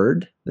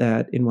discovered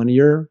that in one of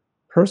your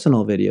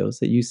personal videos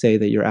that you say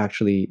that you're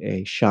actually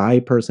a shy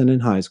person in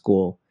high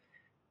school,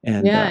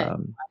 and yeah, I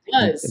and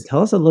was.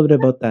 tell us a little bit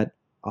about that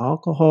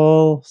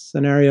alcohol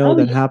scenario Oh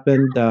that yeah,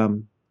 happened. Yeah,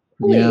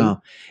 really.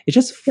 it's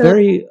just So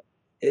very,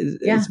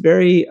 yeah, it's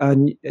very,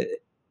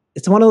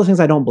 it's one of those things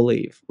I don't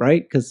believe,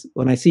 right? Because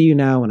when I see you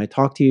now, when I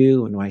talk to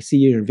you, and when I see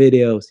you in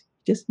videos,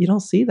 just you don't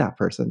see that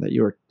person that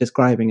you were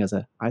describing as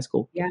a high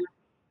school yeah.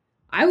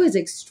 I was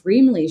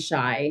extremely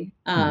shy,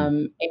 kid.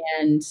 Hmm.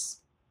 and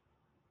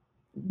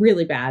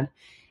really bad.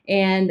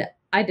 And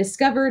I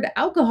discovered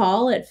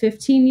alcohol at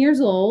 15 years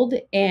old.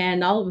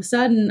 And all of a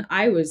sudden,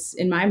 I was,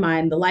 in my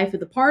mind, the life of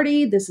the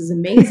party. This is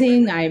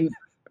amazing. I'm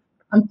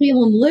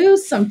feeling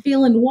loose. I'm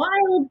feeling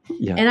wild.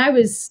 Yeah. And I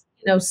was,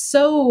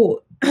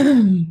 so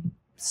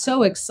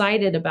so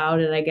excited about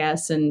it, I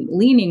guess, and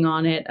leaning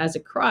on it as a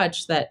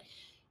crutch that,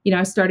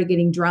 I started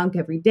getting drunk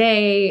every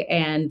day.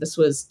 And this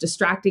was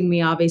distracting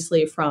me,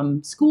 obviously,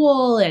 from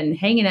school and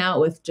hanging out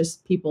with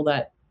just people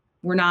that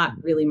were not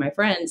really my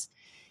friends.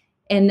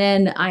 And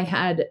then I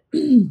had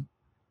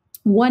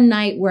one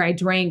night where I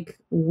drank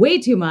way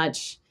too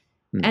much,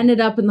 Hmm. ended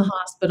up in the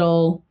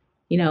hospital.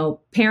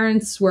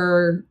 Parents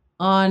were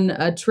on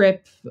a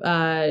trip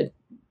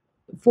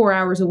 4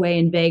 hours away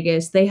in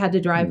Vegas. They had to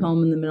drive Hmm.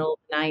 home in the middle of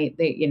the night.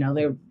 They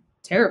were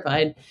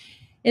terrified.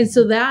 And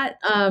so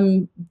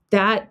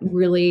that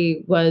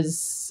really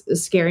was a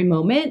scary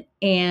moment.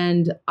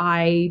 And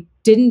I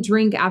didn't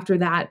drink after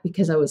that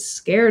because I was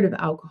scared of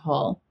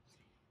alcohol.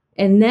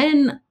 And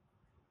then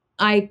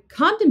I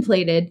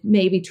contemplated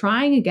maybe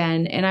trying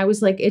again, and I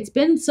was like, it's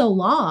been so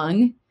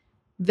long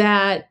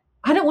that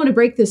I don't want to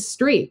break this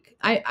streak.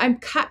 I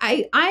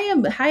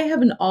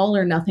have an all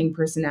or nothing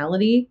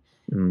personality.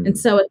 And Hmm.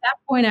 so at that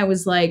point I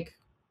was like,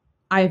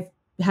 I've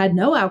had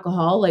no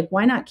alcohol, like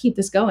why not keep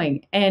this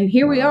going? And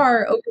here we Wow.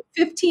 are over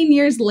 15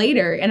 years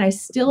later, and I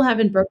still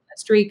haven't broken that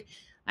streak.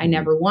 I Hmm.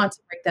 never want to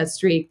break that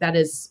streak. That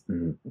is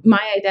Hmm. my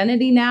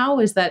identity now,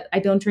 is that I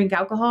don't drink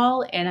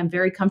alcohol, and I'm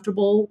very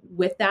comfortable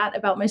with that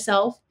about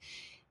myself.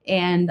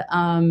 And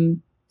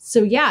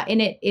so yeah,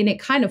 and it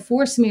kind of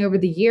forced me over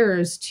the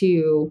years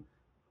to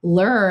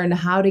learn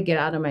how to get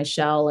out of my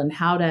shell and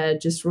how to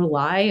just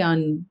rely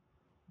on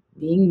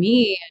being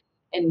me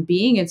and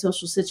being in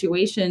social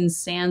situations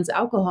sans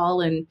alcohol.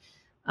 And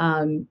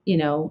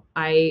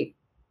I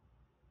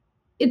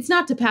it's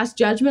not to pass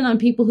judgment on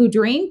people who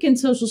drink in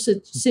social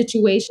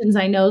situations.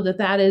 I know that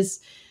that is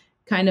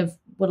kind of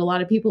what a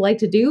lot of people like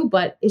to do,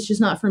 but it's just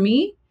not for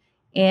me.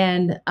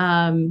 And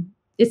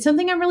it's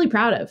something I'm really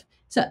proud of.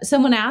 So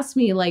someone asked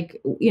me, like,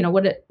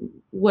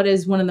 what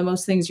is one of the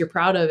most things you're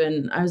proud of?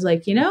 And I was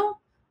like,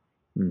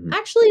 Hmm.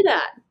 actually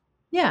that.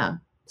 Yeah.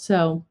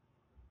 So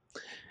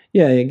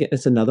Yeah,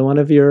 it's another one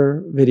of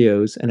your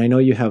videos, and I know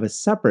you have a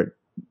separate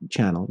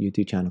channel,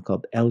 YouTube channel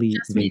called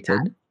just me that.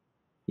 Ellie-vated.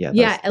 Yeah,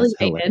 Yeah, that's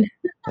hilarious. Ellie-vated.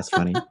 That's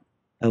funny. Yeah,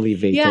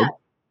 Ellie-vated,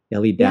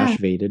 Ellie yeah, dash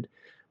vated.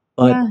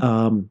 But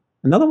yeah.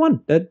 another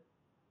one that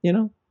you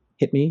know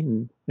hit me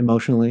and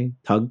emotionally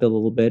tugged a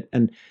little bit,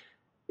 and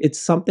it's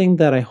something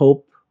that I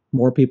hope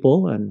more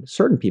people and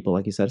certain people,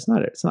 like you said,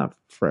 it's not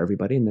for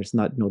everybody, and there's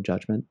not no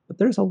judgment, but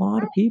there's a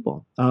lot of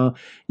people. I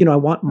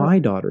want Oh, my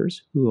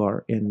daughters who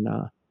are in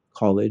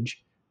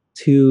college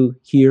to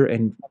hear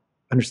and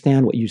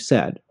understand what you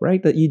said,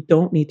 right? That you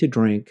don't need to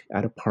drink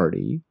at a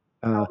party.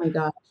 oh Uh, my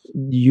God.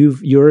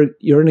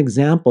 you're an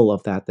example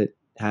of that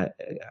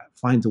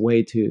finds a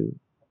way to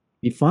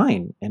be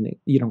fine, and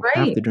you don't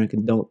have Right. to drink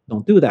and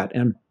don't do that,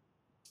 and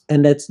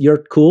that's you're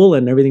cool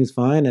and everything's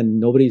fine and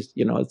nobody's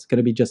it's going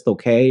to be just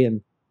okay,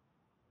 and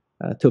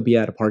to be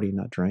at a party,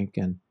 not drink,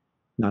 and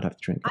not have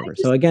to drink I over.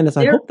 So just again, I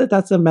there hope that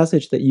that's a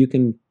message that you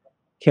can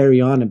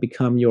carry on and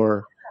become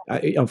your.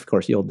 Of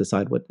course, you'll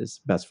decide what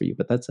is best for you,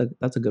 but that's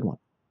a good one.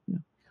 Yeah.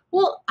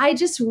 Well, I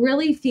just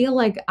really feel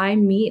like I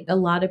meet a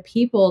lot of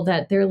people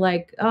that they're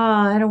like, "Oh,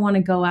 I don't want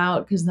to go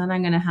out because then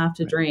I'm going to have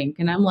to Right. drink."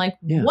 And I'm like,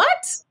 Yeah.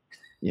 "What?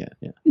 Yeah.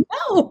 Yeah.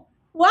 No.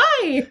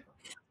 Why?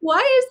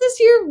 Why is this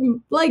your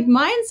like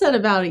mindset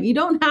about it? You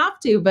don't have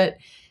to." But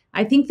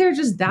I think they're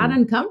just that Mm.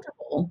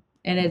 uncomfortable,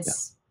 and Yeah.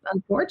 it's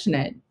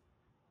unfortunate,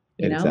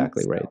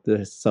 Exactly right.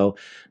 So So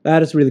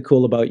that is really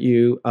cool about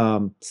you.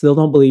 Still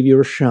don't believe you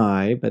were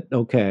shy, but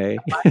okay.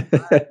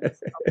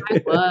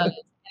 I was.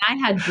 And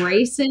I had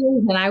braces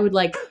and I would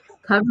like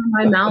cover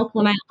my mouth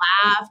when I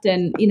laughed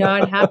and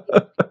I'd have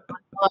these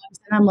monologues,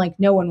 and I'm like,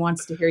 no one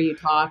wants to hear you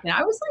talk. And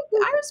I was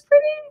like, I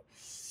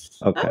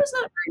Okay. was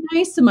not very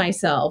nice to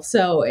myself.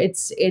 So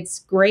it's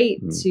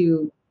great Mm.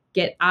 to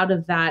get out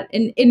of that.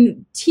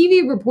 And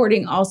TV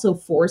reporting also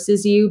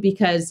forces you,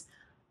 because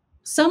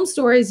some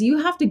stories you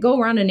have to go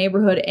around a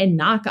neighborhood and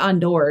knock on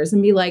doors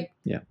and be like,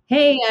 Yeah.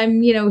 hey,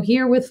 I'm,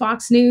 here with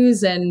Fox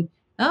News, and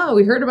oh,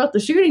 we heard about the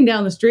shooting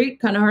down the street.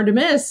 Kind of hard to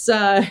miss.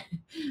 Yeah.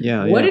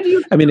 What Yeah. did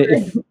you I mean, hear?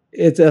 if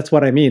it's that's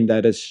what I mean.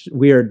 That it's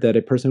weird that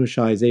a person who's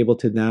shy is able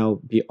to now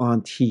be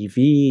on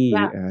TV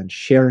Yeah. and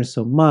sharing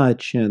so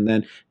much, and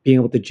then being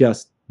able to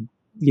just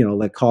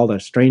like call a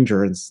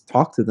stranger and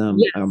talk to them.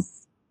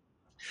 Yes.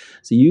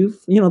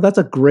 So that's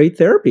a great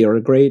therapy or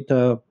a great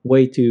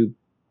way to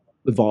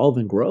evolve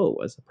and grow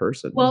as a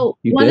person. Well,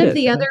 You one did of it.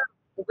 the other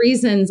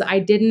reasons I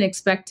didn't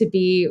expect to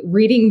be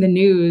reading the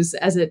news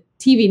as a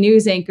TV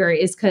news anchor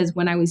is because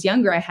when I was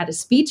younger, I had a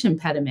speech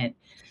impediment.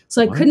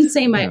 So I What? couldn't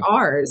say my Yeah.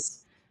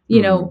 R's,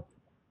 Mm.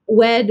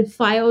 wed,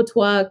 fio,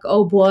 twuck,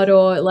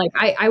 obuoro. Like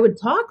I would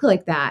talk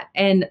like that.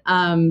 And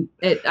I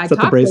Is that the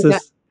talked like that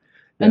braces?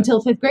 Yeah.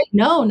 until fifth grade.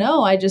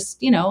 No, I just,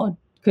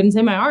 couldn't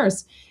say my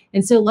R's.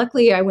 And so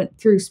luckily I went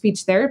through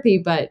speech therapy,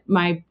 but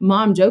my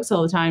mom jokes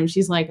all the time.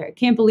 She's like, I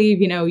can't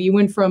believe, you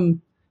went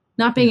from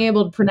not being Yeah.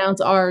 able to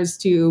pronounce R's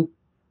to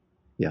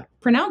Yeah.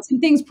 pronouncing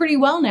things pretty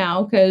well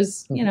now.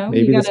 Cause Maybe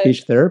you the gotta,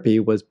 speech therapy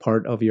was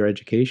part of your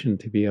education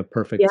to be a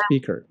perfect yeah,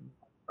 speaker.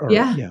 Or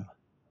yeah, yeah.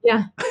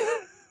 yeah,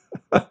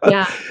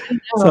 yeah, I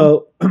know.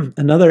 So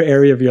another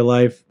area of your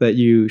life that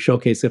you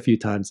showcase a few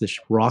times is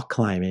rock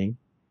climbing.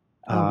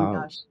 Oh my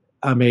Uh, gosh.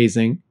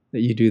 Amazing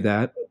that you do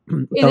that.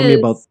 It Tell me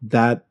about is.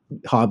 that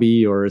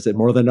hobby, or is it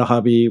more than a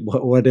hobby?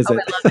 What is Oh,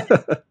 it? I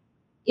love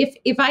it.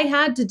 If I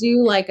had to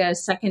do like a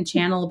second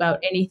channel about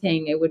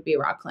anything, it would be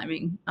rock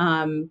climbing.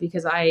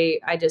 Because I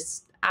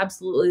just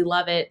absolutely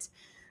love it.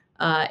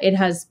 It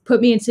has put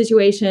me in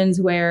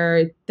situations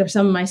where they're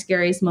some of my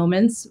scariest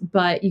moments,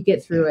 but you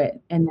get through Yeah.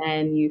 it and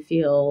then you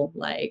feel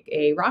like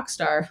a rock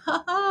star.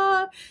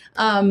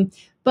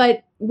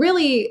 But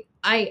really,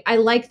 I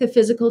like the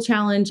physical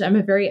challenge. I'm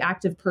a very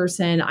active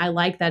person. I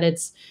like that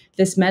it's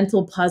this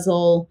mental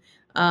puzzle.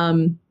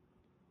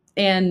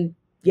 And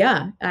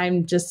yeah,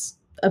 I'm just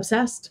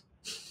obsessed.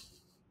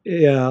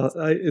 Yeah,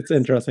 it's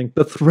interesting.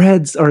 The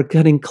threads are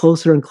getting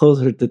closer and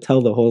closer to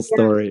tell the whole Yeah,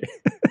 story.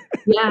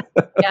 yeah,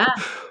 yeah.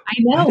 I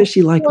Why does know.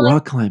 she like Well,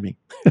 rock climbing?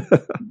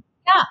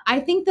 yeah, I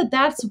think that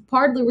that's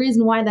part of the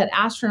reason why that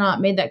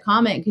astronaut made that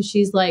comment, because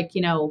she's like,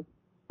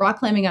 rock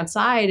climbing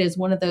outside is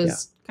one of Yeah,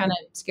 those kind of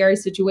scary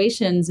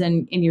situations,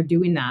 and you're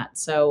doing that.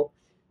 So,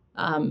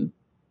 um,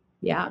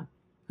 yeah,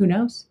 who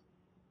knows?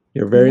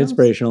 you're Who very knows?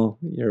 inspirational.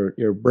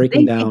 You're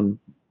breaking Thank you. down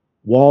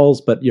walls,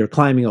 but you're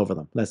climbing over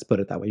them. Let's put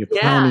it that way. You're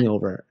Yeah, climbing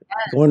over,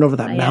 going yes, over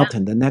that I am.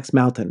 mountain, the next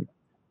mountain,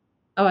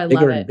 Oh, I love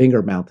bigger and it.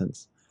 bigger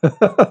mountains.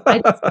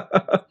 I just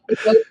the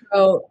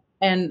GoPro,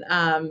 and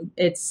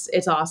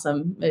it's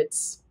awesome.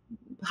 It's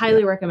Yeah.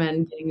 highly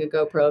recommend getting a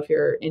GoPro if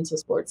you're into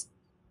sports.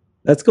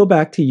 Let's go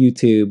back to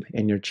YouTube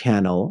and your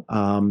channel.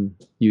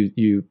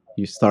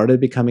 You started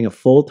becoming a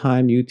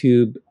full-time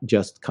YouTube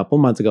just a couple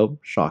months ago.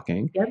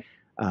 Shocking. Yep.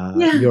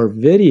 Yeah. Your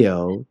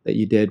video that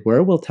you did,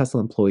 "Where Will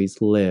Tesla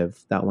Employees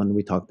Live?" That one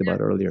we talked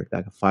about earlier.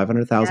 That got Yeah.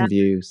 500,000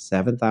 views,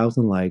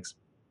 7,000 likes.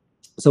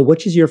 So,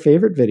 which is your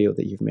favorite video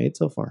that you've made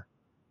so far?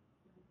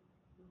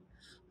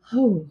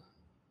 Oh,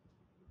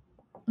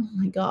 oh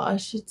my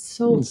gosh, it's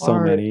so So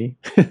hard. many.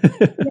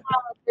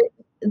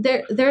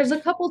 Yeah, there's a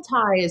couple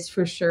ties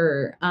for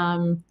sure.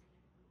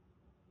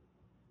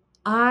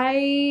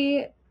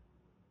 I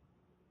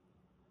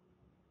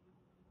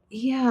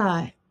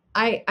Yeah,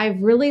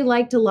 I've really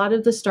liked a lot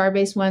of the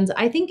star-based ones.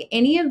 I think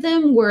any of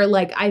them where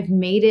like I've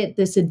made it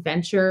this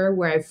adventure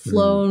where I've Mm,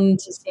 flown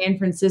to San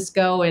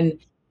Francisco and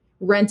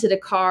rented a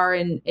car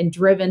and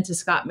driven to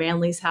Scott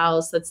Manley's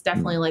house. That's mm,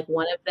 definitely like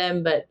one of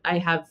them, but I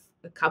have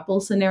a couple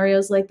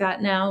scenarios like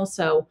that now.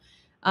 So,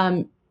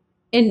 um,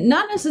 and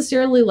not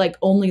necessarily like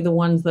only the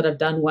ones that have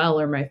done well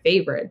are my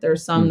favorite.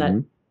 There's some that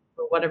mhm,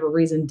 for whatever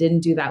reason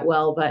didn't do that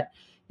well, but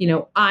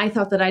I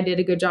thought that I did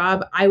a good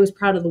job. I was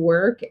proud of the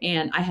work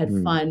and I had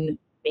mm, fun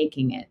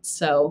making it.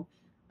 So,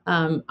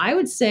 I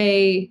would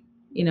say,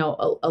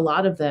 a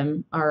lot of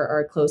them are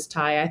a close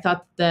tie. I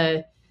thought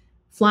the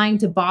flying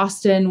to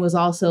Boston was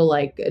also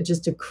like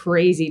just a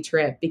crazy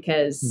trip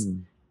because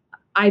mm.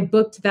 I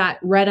booked that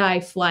red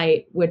eye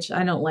flight, which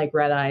I don't like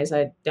red eyes.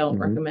 I don't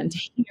recommend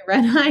taking a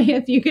red eye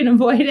if you can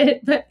avoid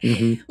it. But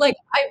like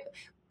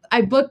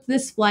I booked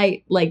this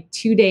flight like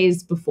 2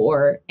 days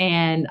before,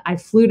 and I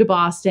flew to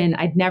Boston.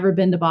 I'd never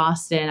been to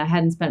Boston. I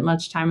hadn't spent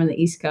much time on the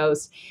East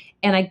Coast.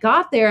 And I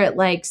got there at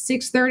like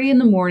 6:30 in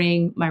the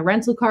morning. My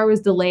rental car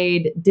was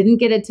delayed, didn't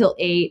get it till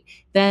 8.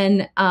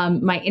 Then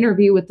my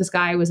interview with this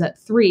guy was at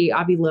 3,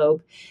 Avi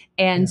Loeb.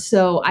 And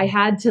so I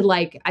had to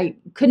I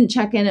couldn't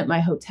check in at my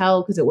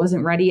hotel because it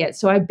wasn't ready yet.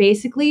 So I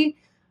basically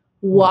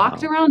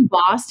walked around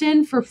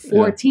Boston for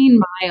 14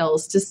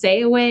 miles to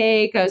stay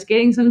awake. I was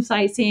getting some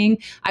sightseeing.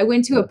 I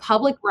went to a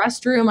public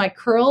restroom. I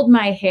curled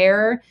my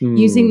hair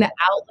using the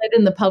outlet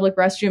in the public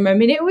restroom. I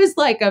mean, it was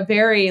like a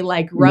very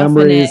like rough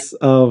memories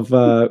of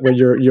when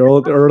your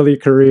old early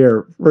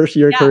career, first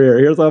year career.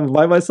 Here's I'm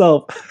by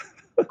myself.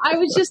 I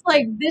was just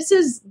like, this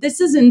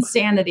is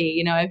insanity.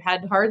 You know, I've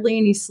had hardly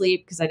any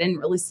sleep because I didn't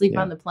really sleep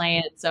on the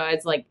plane. So I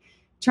was like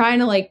trying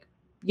to like,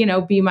 you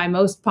know, be my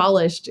most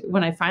polished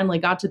when I finally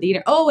got to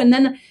the and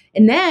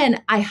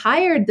then I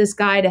hired this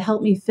guy to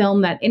help me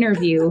film that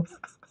interview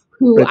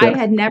who I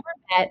had never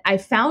met. I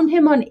found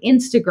him on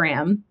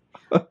Instagram.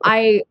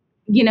 I,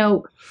 you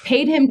know,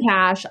 paid him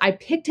cash. I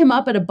picked him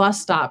up at a bus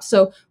stop.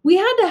 So we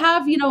had to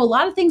have, you know, a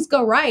lot of things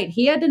go right.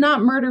 He had to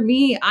not murder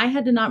me. I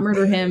had to not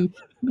murder him.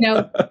 You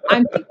know,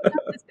 I'm picking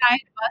up this guy at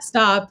the bus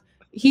stop.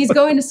 He's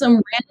going to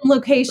some random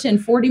location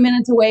 40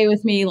 minutes away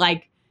with me.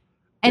 Like,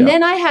 and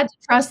then I had to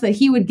trust that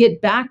he would get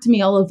back to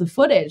me all of the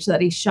footage that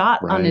he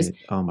shot on his.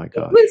 Oh my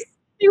God.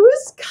 It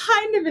was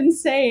kind of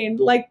insane.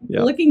 Like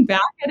looking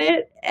back at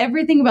it,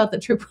 everything about the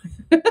trip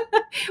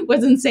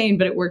was insane,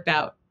 but it worked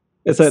out.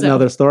 It's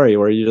another story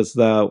where you just,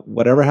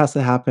 whatever has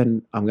to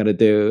happen, I'm going to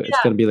do.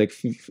 It's going to be like,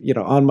 you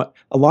know,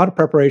 a lot of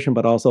preparation,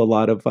 but also a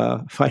lot of,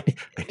 I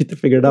need to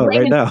figure it out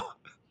right now.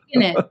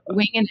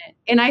 Winging it.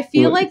 And I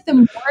feel like the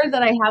more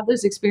that I have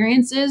those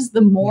experiences,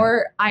 the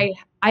more I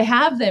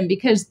have them,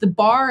 because the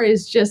bar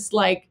is just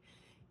like,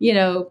 you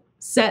know,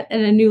 set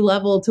at a new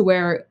level to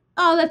where,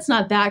 oh, that's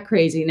not that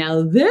crazy.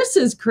 Now this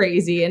is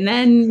crazy. And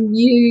then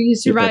you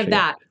survive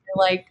that.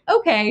 You're like,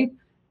 okay,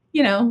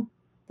 you know,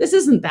 this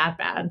isn't that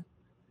bad.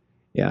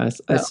 Yeah,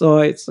 so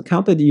it's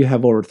counted you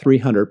have over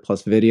 300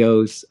 plus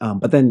videos,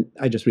 but then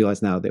I just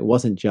realized now that it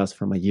wasn't just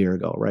from a year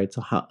ago, right?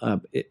 So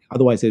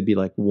otherwise it'd be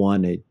like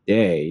one a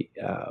day.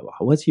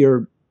 What's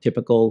your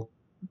typical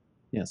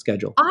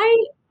schedule?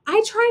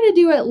 I try to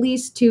do at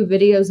least 2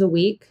 videos a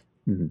week.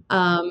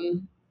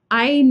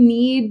 I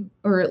need,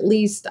 or at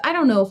least, I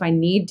don't know if I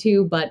need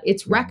to, but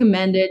it's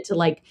recommended to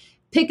like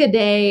pick a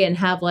day and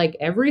have like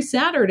every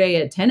Saturday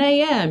at 10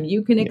 a.m.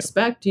 you can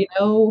expect, you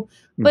know,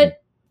 but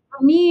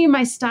for me,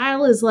 my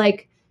style is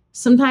like,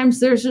 sometimes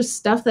there's just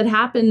stuff that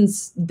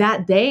happens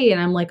that day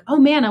and I'm like, oh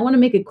man, I want to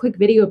make a quick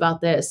video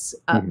about this.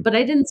 But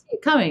I didn't see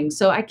it coming.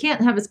 So I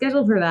can't have a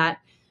schedule for that.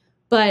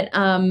 But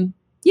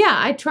yeah,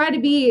 I try to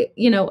be,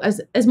 you know,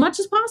 as much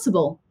as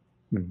possible.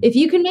 If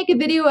you can make a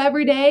video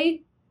every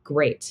day,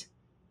 great.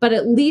 But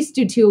at least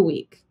do 2 a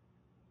week.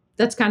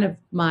 That's kind of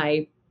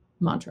my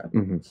mantra.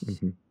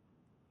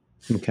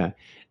 Okay.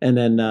 And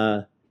then,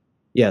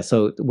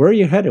 so where are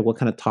you headed? What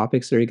kind of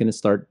topics are you going to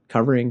start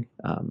covering?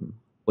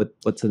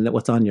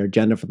 What's on your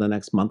agenda for the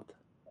next month,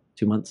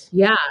 2 months?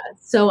 Yeah.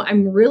 So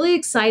I'm really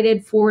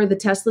excited for the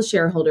Tesla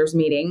shareholders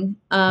meeting.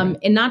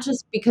 And not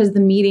just because of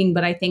the meeting,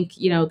 but I think,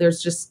 you know,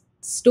 there's just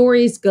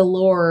stories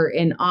galore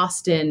in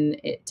Austin,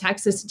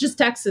 Texas, just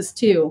Texas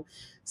too.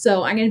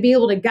 So I'm going to be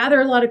able to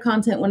gather a lot of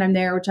content when I'm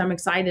there, which I'm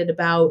excited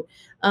about.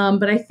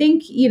 But I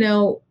think, you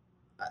know,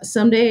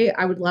 someday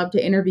I would love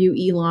to interview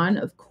Elon,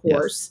 of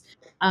course.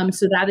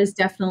 So that is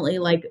definitely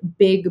like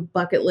big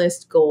bucket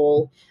list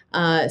goal.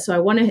 So I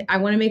want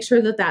to make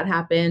sure that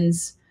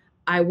happens.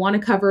 I want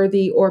to cover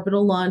the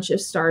orbital launch of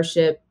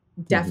Starship.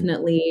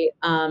 Definitely.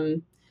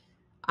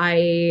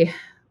 I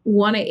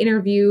want to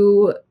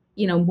interview,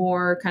 you know,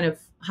 more kind of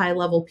high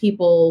level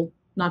people,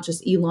 not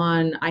just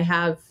Elon. I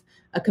have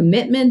a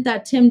commitment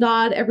that Tim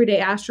Dodd, everyday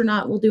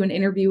astronaut, will do an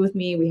interview with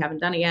me. We haven't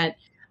done it yet.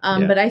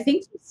 But I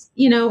think,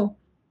 you know,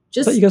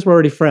 I thought you guys were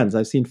already friends.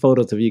 I've seen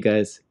photos of you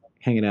guys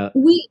hanging out.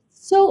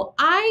 So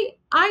I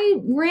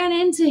ran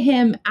into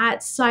him at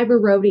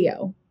Cyber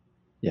Rodeo.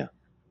 Yeah.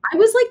 I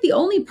was like the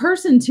only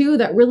person too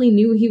that really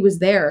knew he was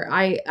there.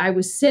 I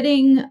was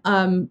sitting,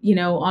 you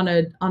know, on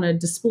a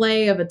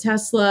display of a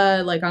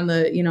Tesla, like on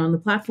the, you know, on the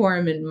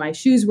platform, and my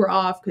shoes were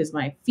off because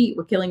my feet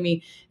were killing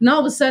me. And all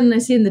of a sudden I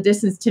see in the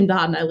distance Tim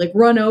Dodd, and I like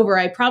run over.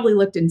 I probably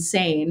looked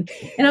insane.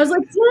 And I was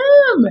like,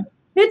 Tim,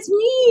 it's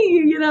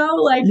me, you know,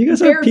 like you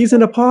guys are peas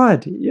in a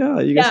pod. Yeah.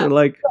 You guys are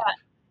like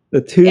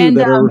the two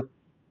that are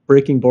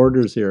breaking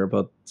borders here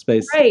about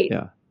space. Right.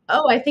 Yeah.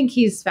 Oh, I think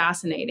he's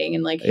fascinating,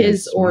 and like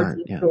his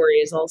origin story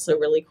is also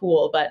really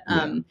cool. But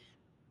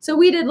so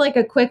we did like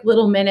a quick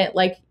little minute,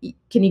 like,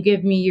 can you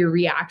give me your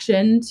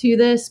reaction to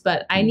this?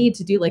 But I need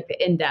to do like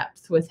the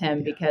in-depth with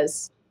him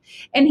because,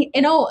 and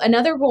you know,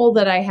 another goal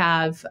that I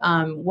have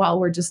while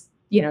we're just,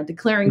 you know,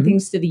 declaring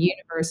things to the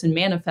universe and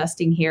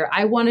manifesting here,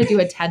 I want to do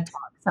a TED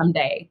Talk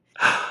someday.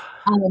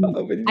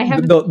 I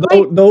have No,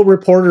 quite, no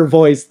reporter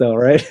voice though,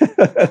 right?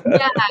 yeah,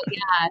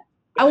 yeah.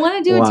 I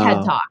want to do a TED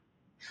Wow. Talk.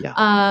 Yeah.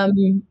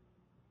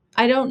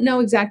 I don't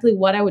know exactly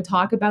what I would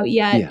talk about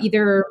yet, Yeah.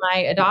 either my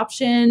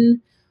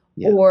adoption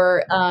Yeah.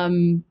 or,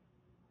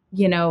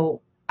 you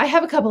know, I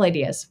have a couple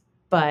ideas,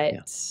 but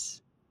Yeah.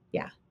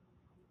 yeah,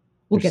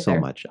 we'll There's get so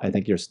there. much. I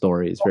think your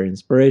story is very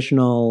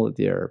inspirational.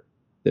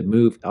 The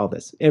move, all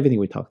this, everything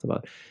we talked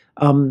about.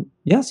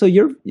 Yeah. So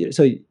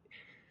so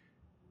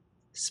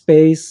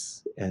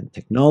space and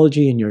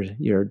technology, and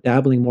you're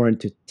dabbling more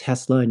into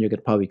Tesla, and you're going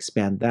to probably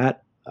expand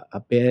that a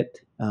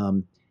bit.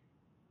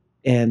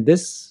 And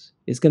this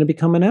is going to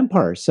become an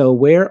empire. So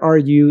where are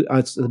you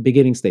at the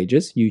beginning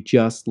stages? You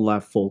just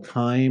left full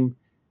time.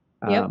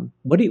 Yep.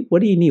 What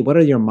do you need? What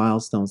are your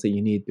milestones that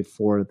you need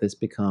before this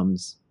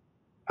becomes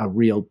a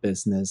real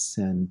business?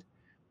 And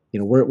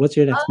what's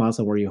your next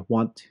milestone where you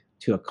want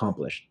to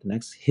accomplish the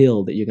next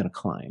hill that you're going to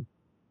climb?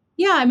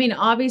 Yeah, I mean,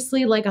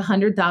 obviously, like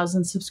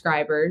 100,000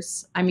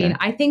 subscribers. I mean, Okay.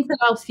 I think that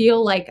I'll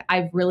feel like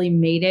I've really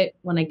made it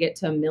when I get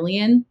to 1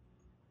 million.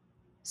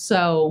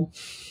 So,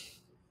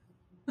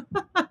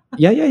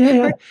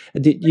 Yeah.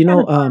 Did you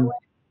we're kind know? of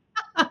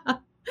far away.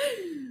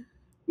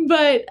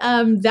 But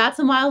that's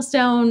a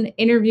milestone.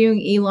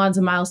 Interviewing Elon's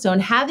a milestone.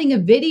 Having a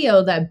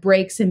video that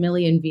breaks 1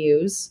 million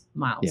views, Yeah.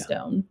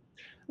 milestone.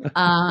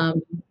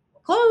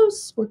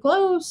 We're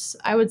close.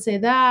 I would say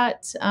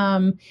that.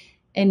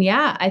 And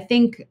yeah, I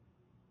think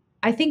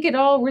it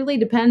all really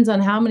depends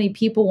on how many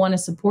people want to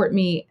support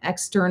me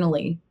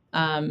externally.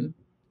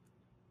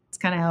 It's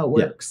kind of how it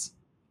works.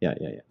 Yeah.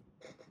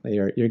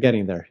 You're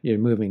getting there. You're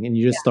moving, and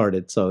you just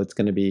started, so it's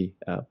going to be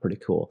pretty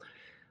cool.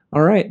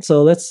 All right,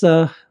 so let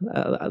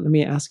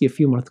me ask you a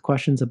few more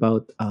questions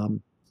about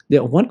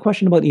one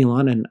question about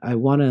Elon, and I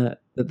want to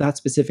that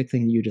specific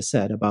thing you just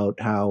said about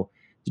how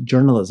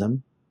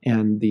journalism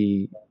and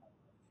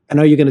I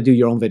know you're going to do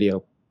your own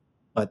video,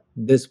 but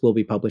this will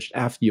be published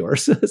after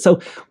yours. So,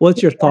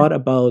 what's your thought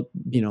about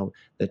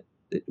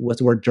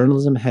what's where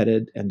journalism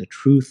headed and the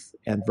truth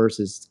and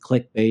versus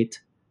clickbait?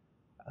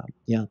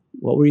 Yeah,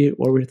 what were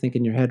you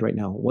thinking in your head right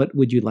now? What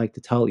would you like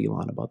to tell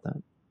Elon about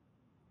that?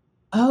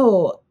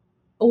 Oh,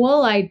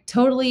 well, I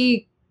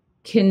totally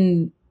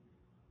can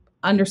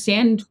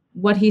understand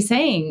what he's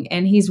saying,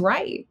 and he's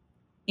right.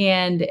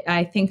 And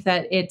I think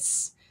that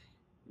it's,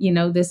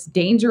 this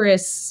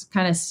dangerous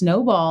kind of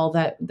snowball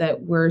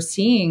that we're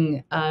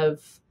seeing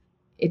of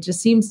it just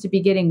seems to be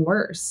getting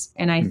worse.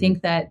 And I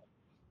think that,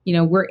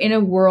 we're in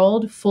a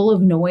world full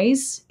of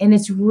noise, and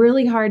it's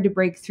really hard to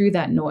break through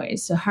that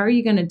noise. So how are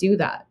you going to do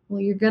that?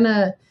 Well, you're going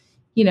to,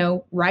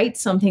 write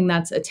something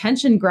that's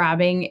attention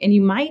grabbing, and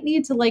you might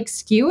need to like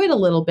skew it a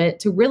little bit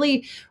to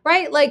really,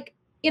 right? Like,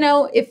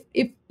 if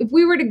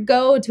we were to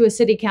go to a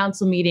city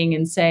council meeting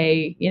and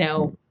say,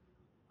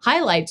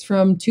 highlights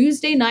from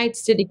Tuesday night's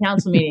city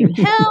council meeting.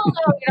 Hell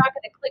no, you're not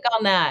going to click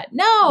on that.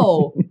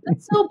 No,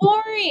 that's so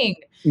boring.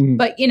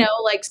 But,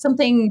 like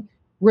something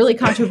really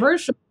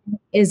controversial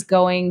is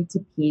going to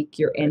pique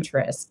your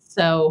interest.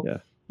 So,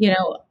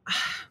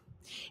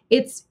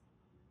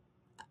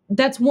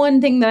 that's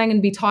one thing that I'm going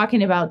to be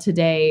talking about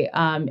today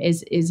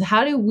is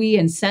how do we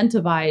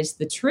incentivize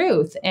the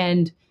truth?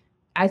 And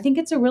I think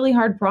it's a really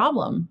hard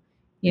problem,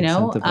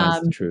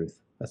 Incentivize the truth.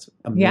 That's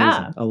amazing.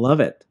 Yeah. I love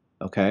it.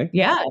 Okay.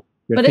 Yeah.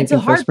 You're but thinking it's a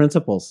hard first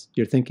principles.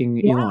 You're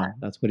thinking Elon.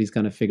 That's what he's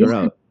going to figure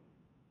out.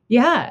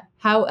 Yeah.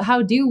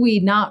 How do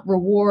we not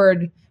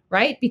reward,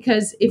 right?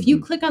 Because if you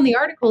click on the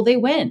article, they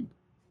win.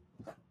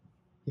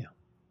 Yeah.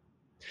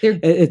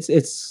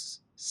 It's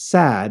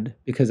sad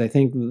because I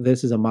think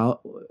this is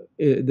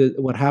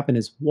what happened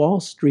is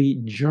Wall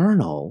Street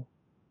Journal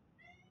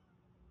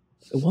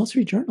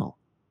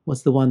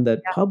was the one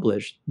that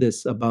published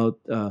this about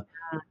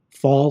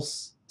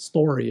false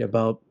story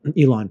about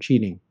Elon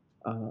cheating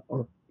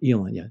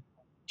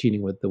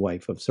cheating with the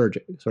wife of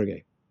Sergey.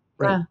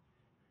 Right.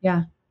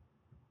 Yeah.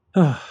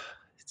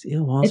 It's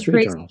Wall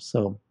Street Journal.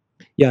 So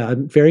yeah,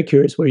 I'm very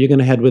curious where you're going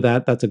to head with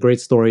that. That's a great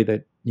story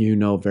that you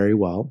know very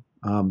well.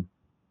 All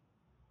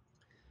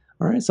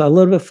right, so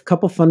a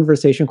couple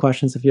conversation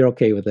questions if you're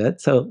okay with it.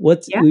 So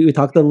we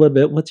talked a little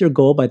bit. What's your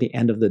goal by the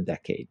end of the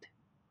decade?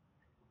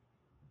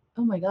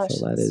 Oh my gosh.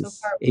 So that is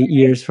 8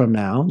 years from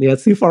now. Yeah,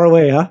 it's too far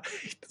away, huh?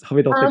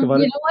 We don't think about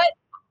it. You know what?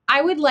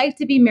 I would like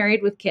to be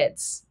married with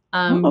kids.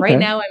 Right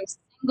now I'm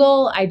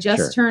single. I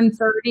just turned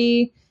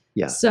 30.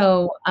 Yeah.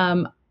 So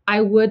I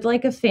would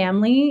like a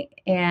family,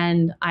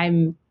 and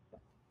I'm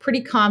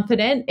pretty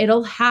confident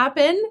it'll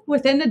happen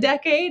within a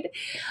decade.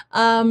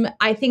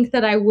 I think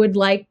that I would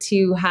like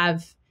to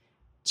have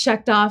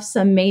checked off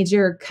some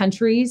major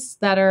countries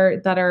that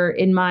are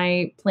in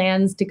my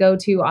plans to go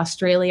to: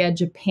 Australia,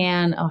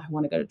 Japan. Oh, I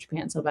want to go to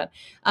Japan so bad.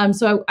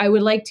 So I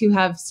would like to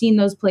have seen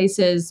those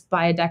places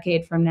by a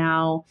decade from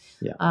now.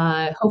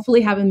 Yeah.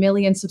 Hopefully have 1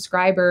 million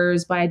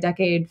subscribers by a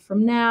decade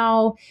from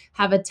now,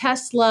 have a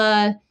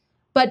Tesla.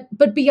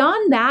 But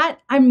beyond that,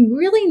 I'm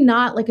really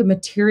not like a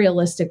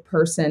materialistic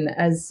person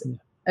as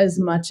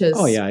much as.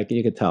 Oh yeah,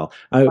 you could tell.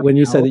 When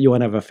you said that you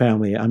want to have a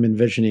family, I'm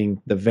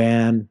envisioning the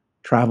van,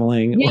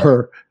 traveling Yeah.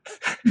 or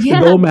Yeah.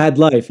 nomad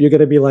life. You're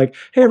going to be like,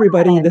 hey,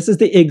 everybody, this is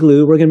the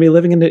igloo. We're going to be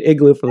living in the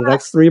igloo for the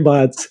next 3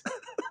 months.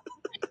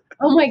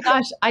 Oh my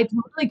gosh, I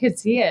totally could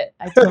see it.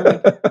 I totally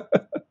could.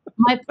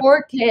 My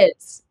poor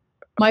kids.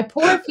 My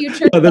poor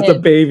future Oh, there's a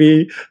kids.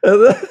 baby. They're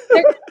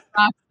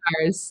rock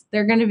stars.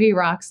 They're going to be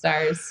rock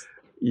stars.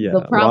 Yeah,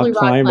 They'll probably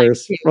rock rock life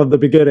climbers too. from the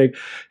beginning.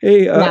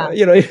 Hey, Yeah.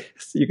 you know,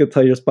 you can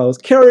tell your spouse,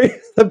 carry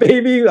the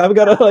baby. I'm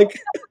going to like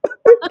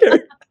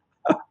carry.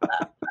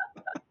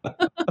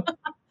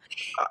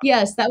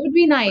 Yes, that would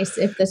be nice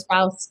if the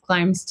spouse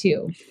climbs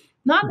too.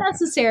 Not Okay.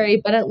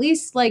 necessary, but at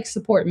least like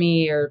support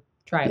me or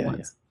try it Yeah,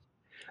 once.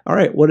 All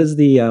right. What is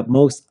the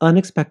most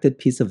unexpected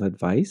piece of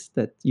advice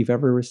that you've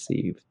ever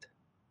received?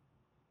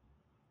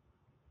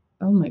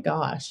 Oh my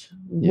gosh.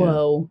 Yeah.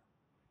 Whoa.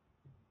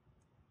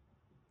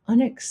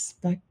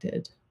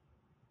 Unexpected.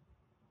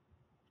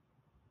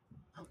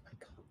 Oh my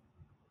God.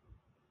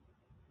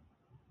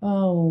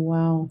 Oh,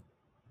 wow.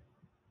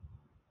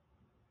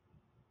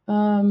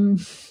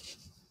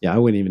 Yeah, I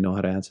wouldn't even know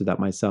how to answer that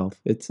myself.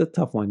 It's a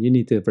tough one. You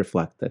need to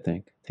reflect, I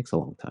think. It takes a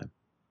long time.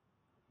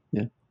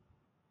 Yeah.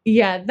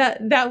 Yeah,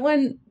 that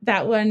one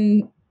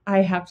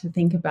I have to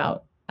think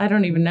about. I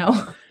don't even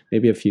know.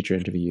 Maybe a future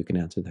interview you can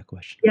answer that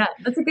question. Yeah,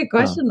 that's a good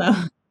question though.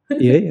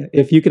 Yeah.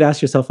 If you could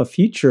ask yourself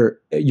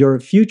your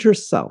future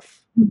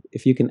self,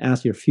 if you can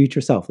ask your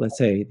future self, let's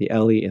say the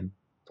Ellie in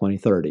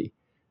 2030,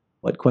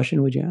 what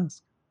question would you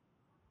ask?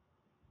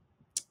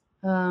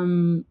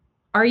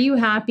 Are you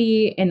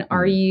happy and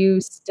are Mm,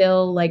 you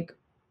still like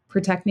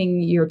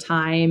protecting your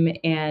time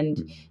and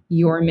mm,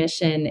 your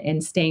mission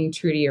and staying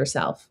true to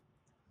yourself?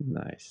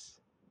 Nice.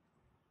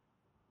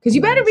 Because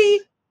you better Nice.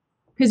 be.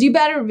 Because you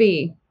better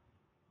be.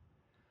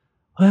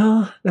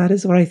 Well, that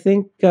is what I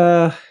think.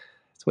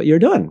 It's what you're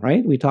doing,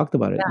 right? We talked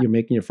about it. Yeah. You're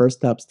making your first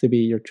steps to be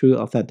your true,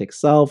 authentic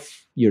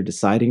self. You're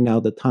deciding now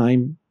the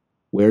time,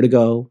 where to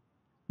go.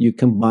 You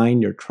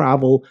combine your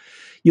travel.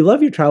 You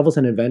love your travels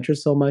and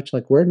adventures so much.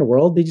 Like, where in the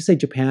world did you say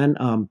Japan?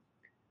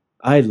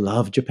 I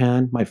love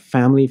Japan. My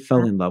family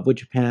fell in love with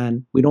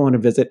Japan. We don't want to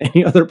visit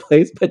any other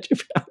place but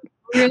Japan.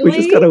 We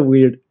just got Really? a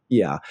weird,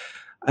 yeah.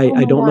 Oh I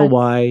my don't know gosh.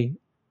 why,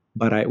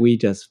 but we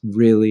just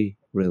really,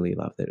 really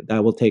loved it.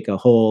 That will take a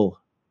whole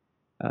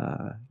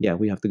yeah,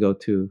 we have to go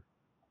to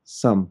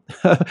some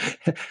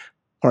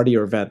party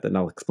or event, and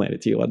I'll explain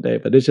it to you one day.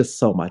 But it's just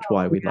so much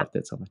why Oh, we yeah. loved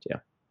it so much. Yeah,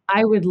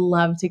 I would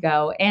love to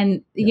go.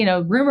 And,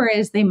 yeah, rumor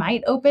is they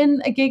might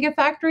open a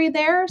gigafactory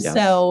there. yes.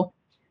 So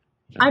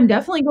Yeah. I'm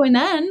definitely going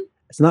then.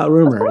 It's not Of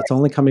rumor. It's course.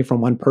 only coming from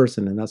one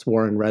person, and that's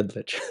Warren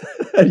Redlich.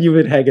 You've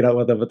been hanging out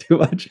with him too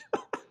much.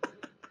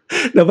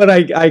 No, but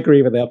I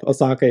agree with that.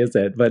 Osaka is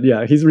it. But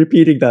yeah, he's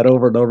repeating that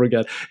over and over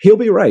again. He'll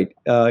be right.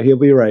 He'll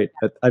be right.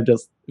 But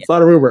it's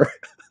not a rumor.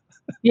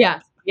 Yeah.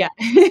 Yeah.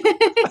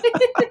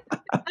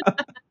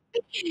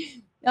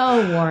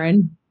 Oh,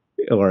 Warren.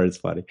 Or it's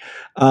funny.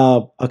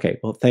 Okay,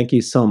 well, thank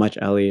you so much,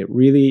 Ellie.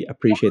 Really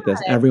appreciate this.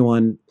 Yeah.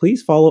 Everyone,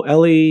 please follow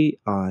Ellie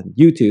on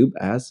YouTube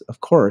as,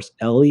 of course,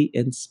 Ellie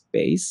in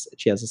Space.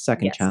 She has a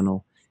second Yes.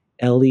 channel,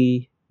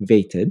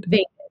 Ellie-vated.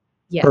 Vape.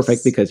 Perfect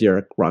Yes. because you're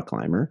a rock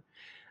climber.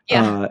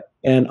 Yeah.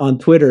 And on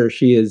Twitter,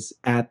 she is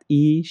at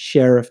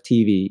eSheriff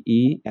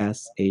TV,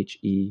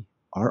 ESHERRIF,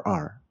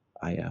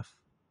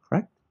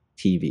 correct?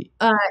 TV.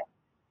 Or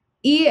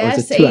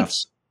is it two ESH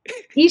Fs?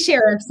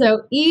 eSheriff.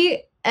 So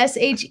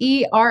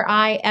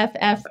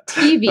ESHERIFF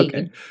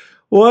TV.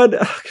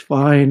 Okay.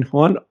 Fine.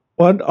 One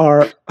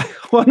R,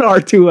 one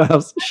R, two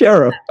Fs.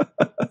 Sheriff.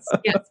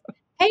 Yes.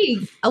 Hey,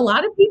 a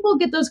lot of people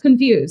get those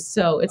confused,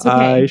 so it's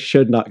I okay.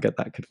 should not get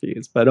that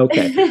confused, but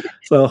okay.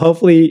 So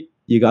hopefully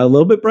you got a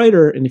little bit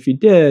brighter, and if you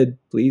did,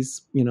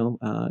 please,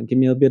 give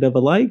me a bit of a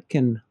like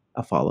and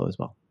a follow as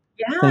well.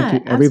 Thank Yeah, you,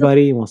 absolutely.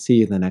 everybody, and we'll see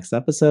you in the next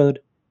episode.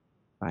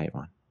 Bye,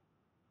 everyone.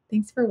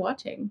 Thanks for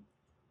watching.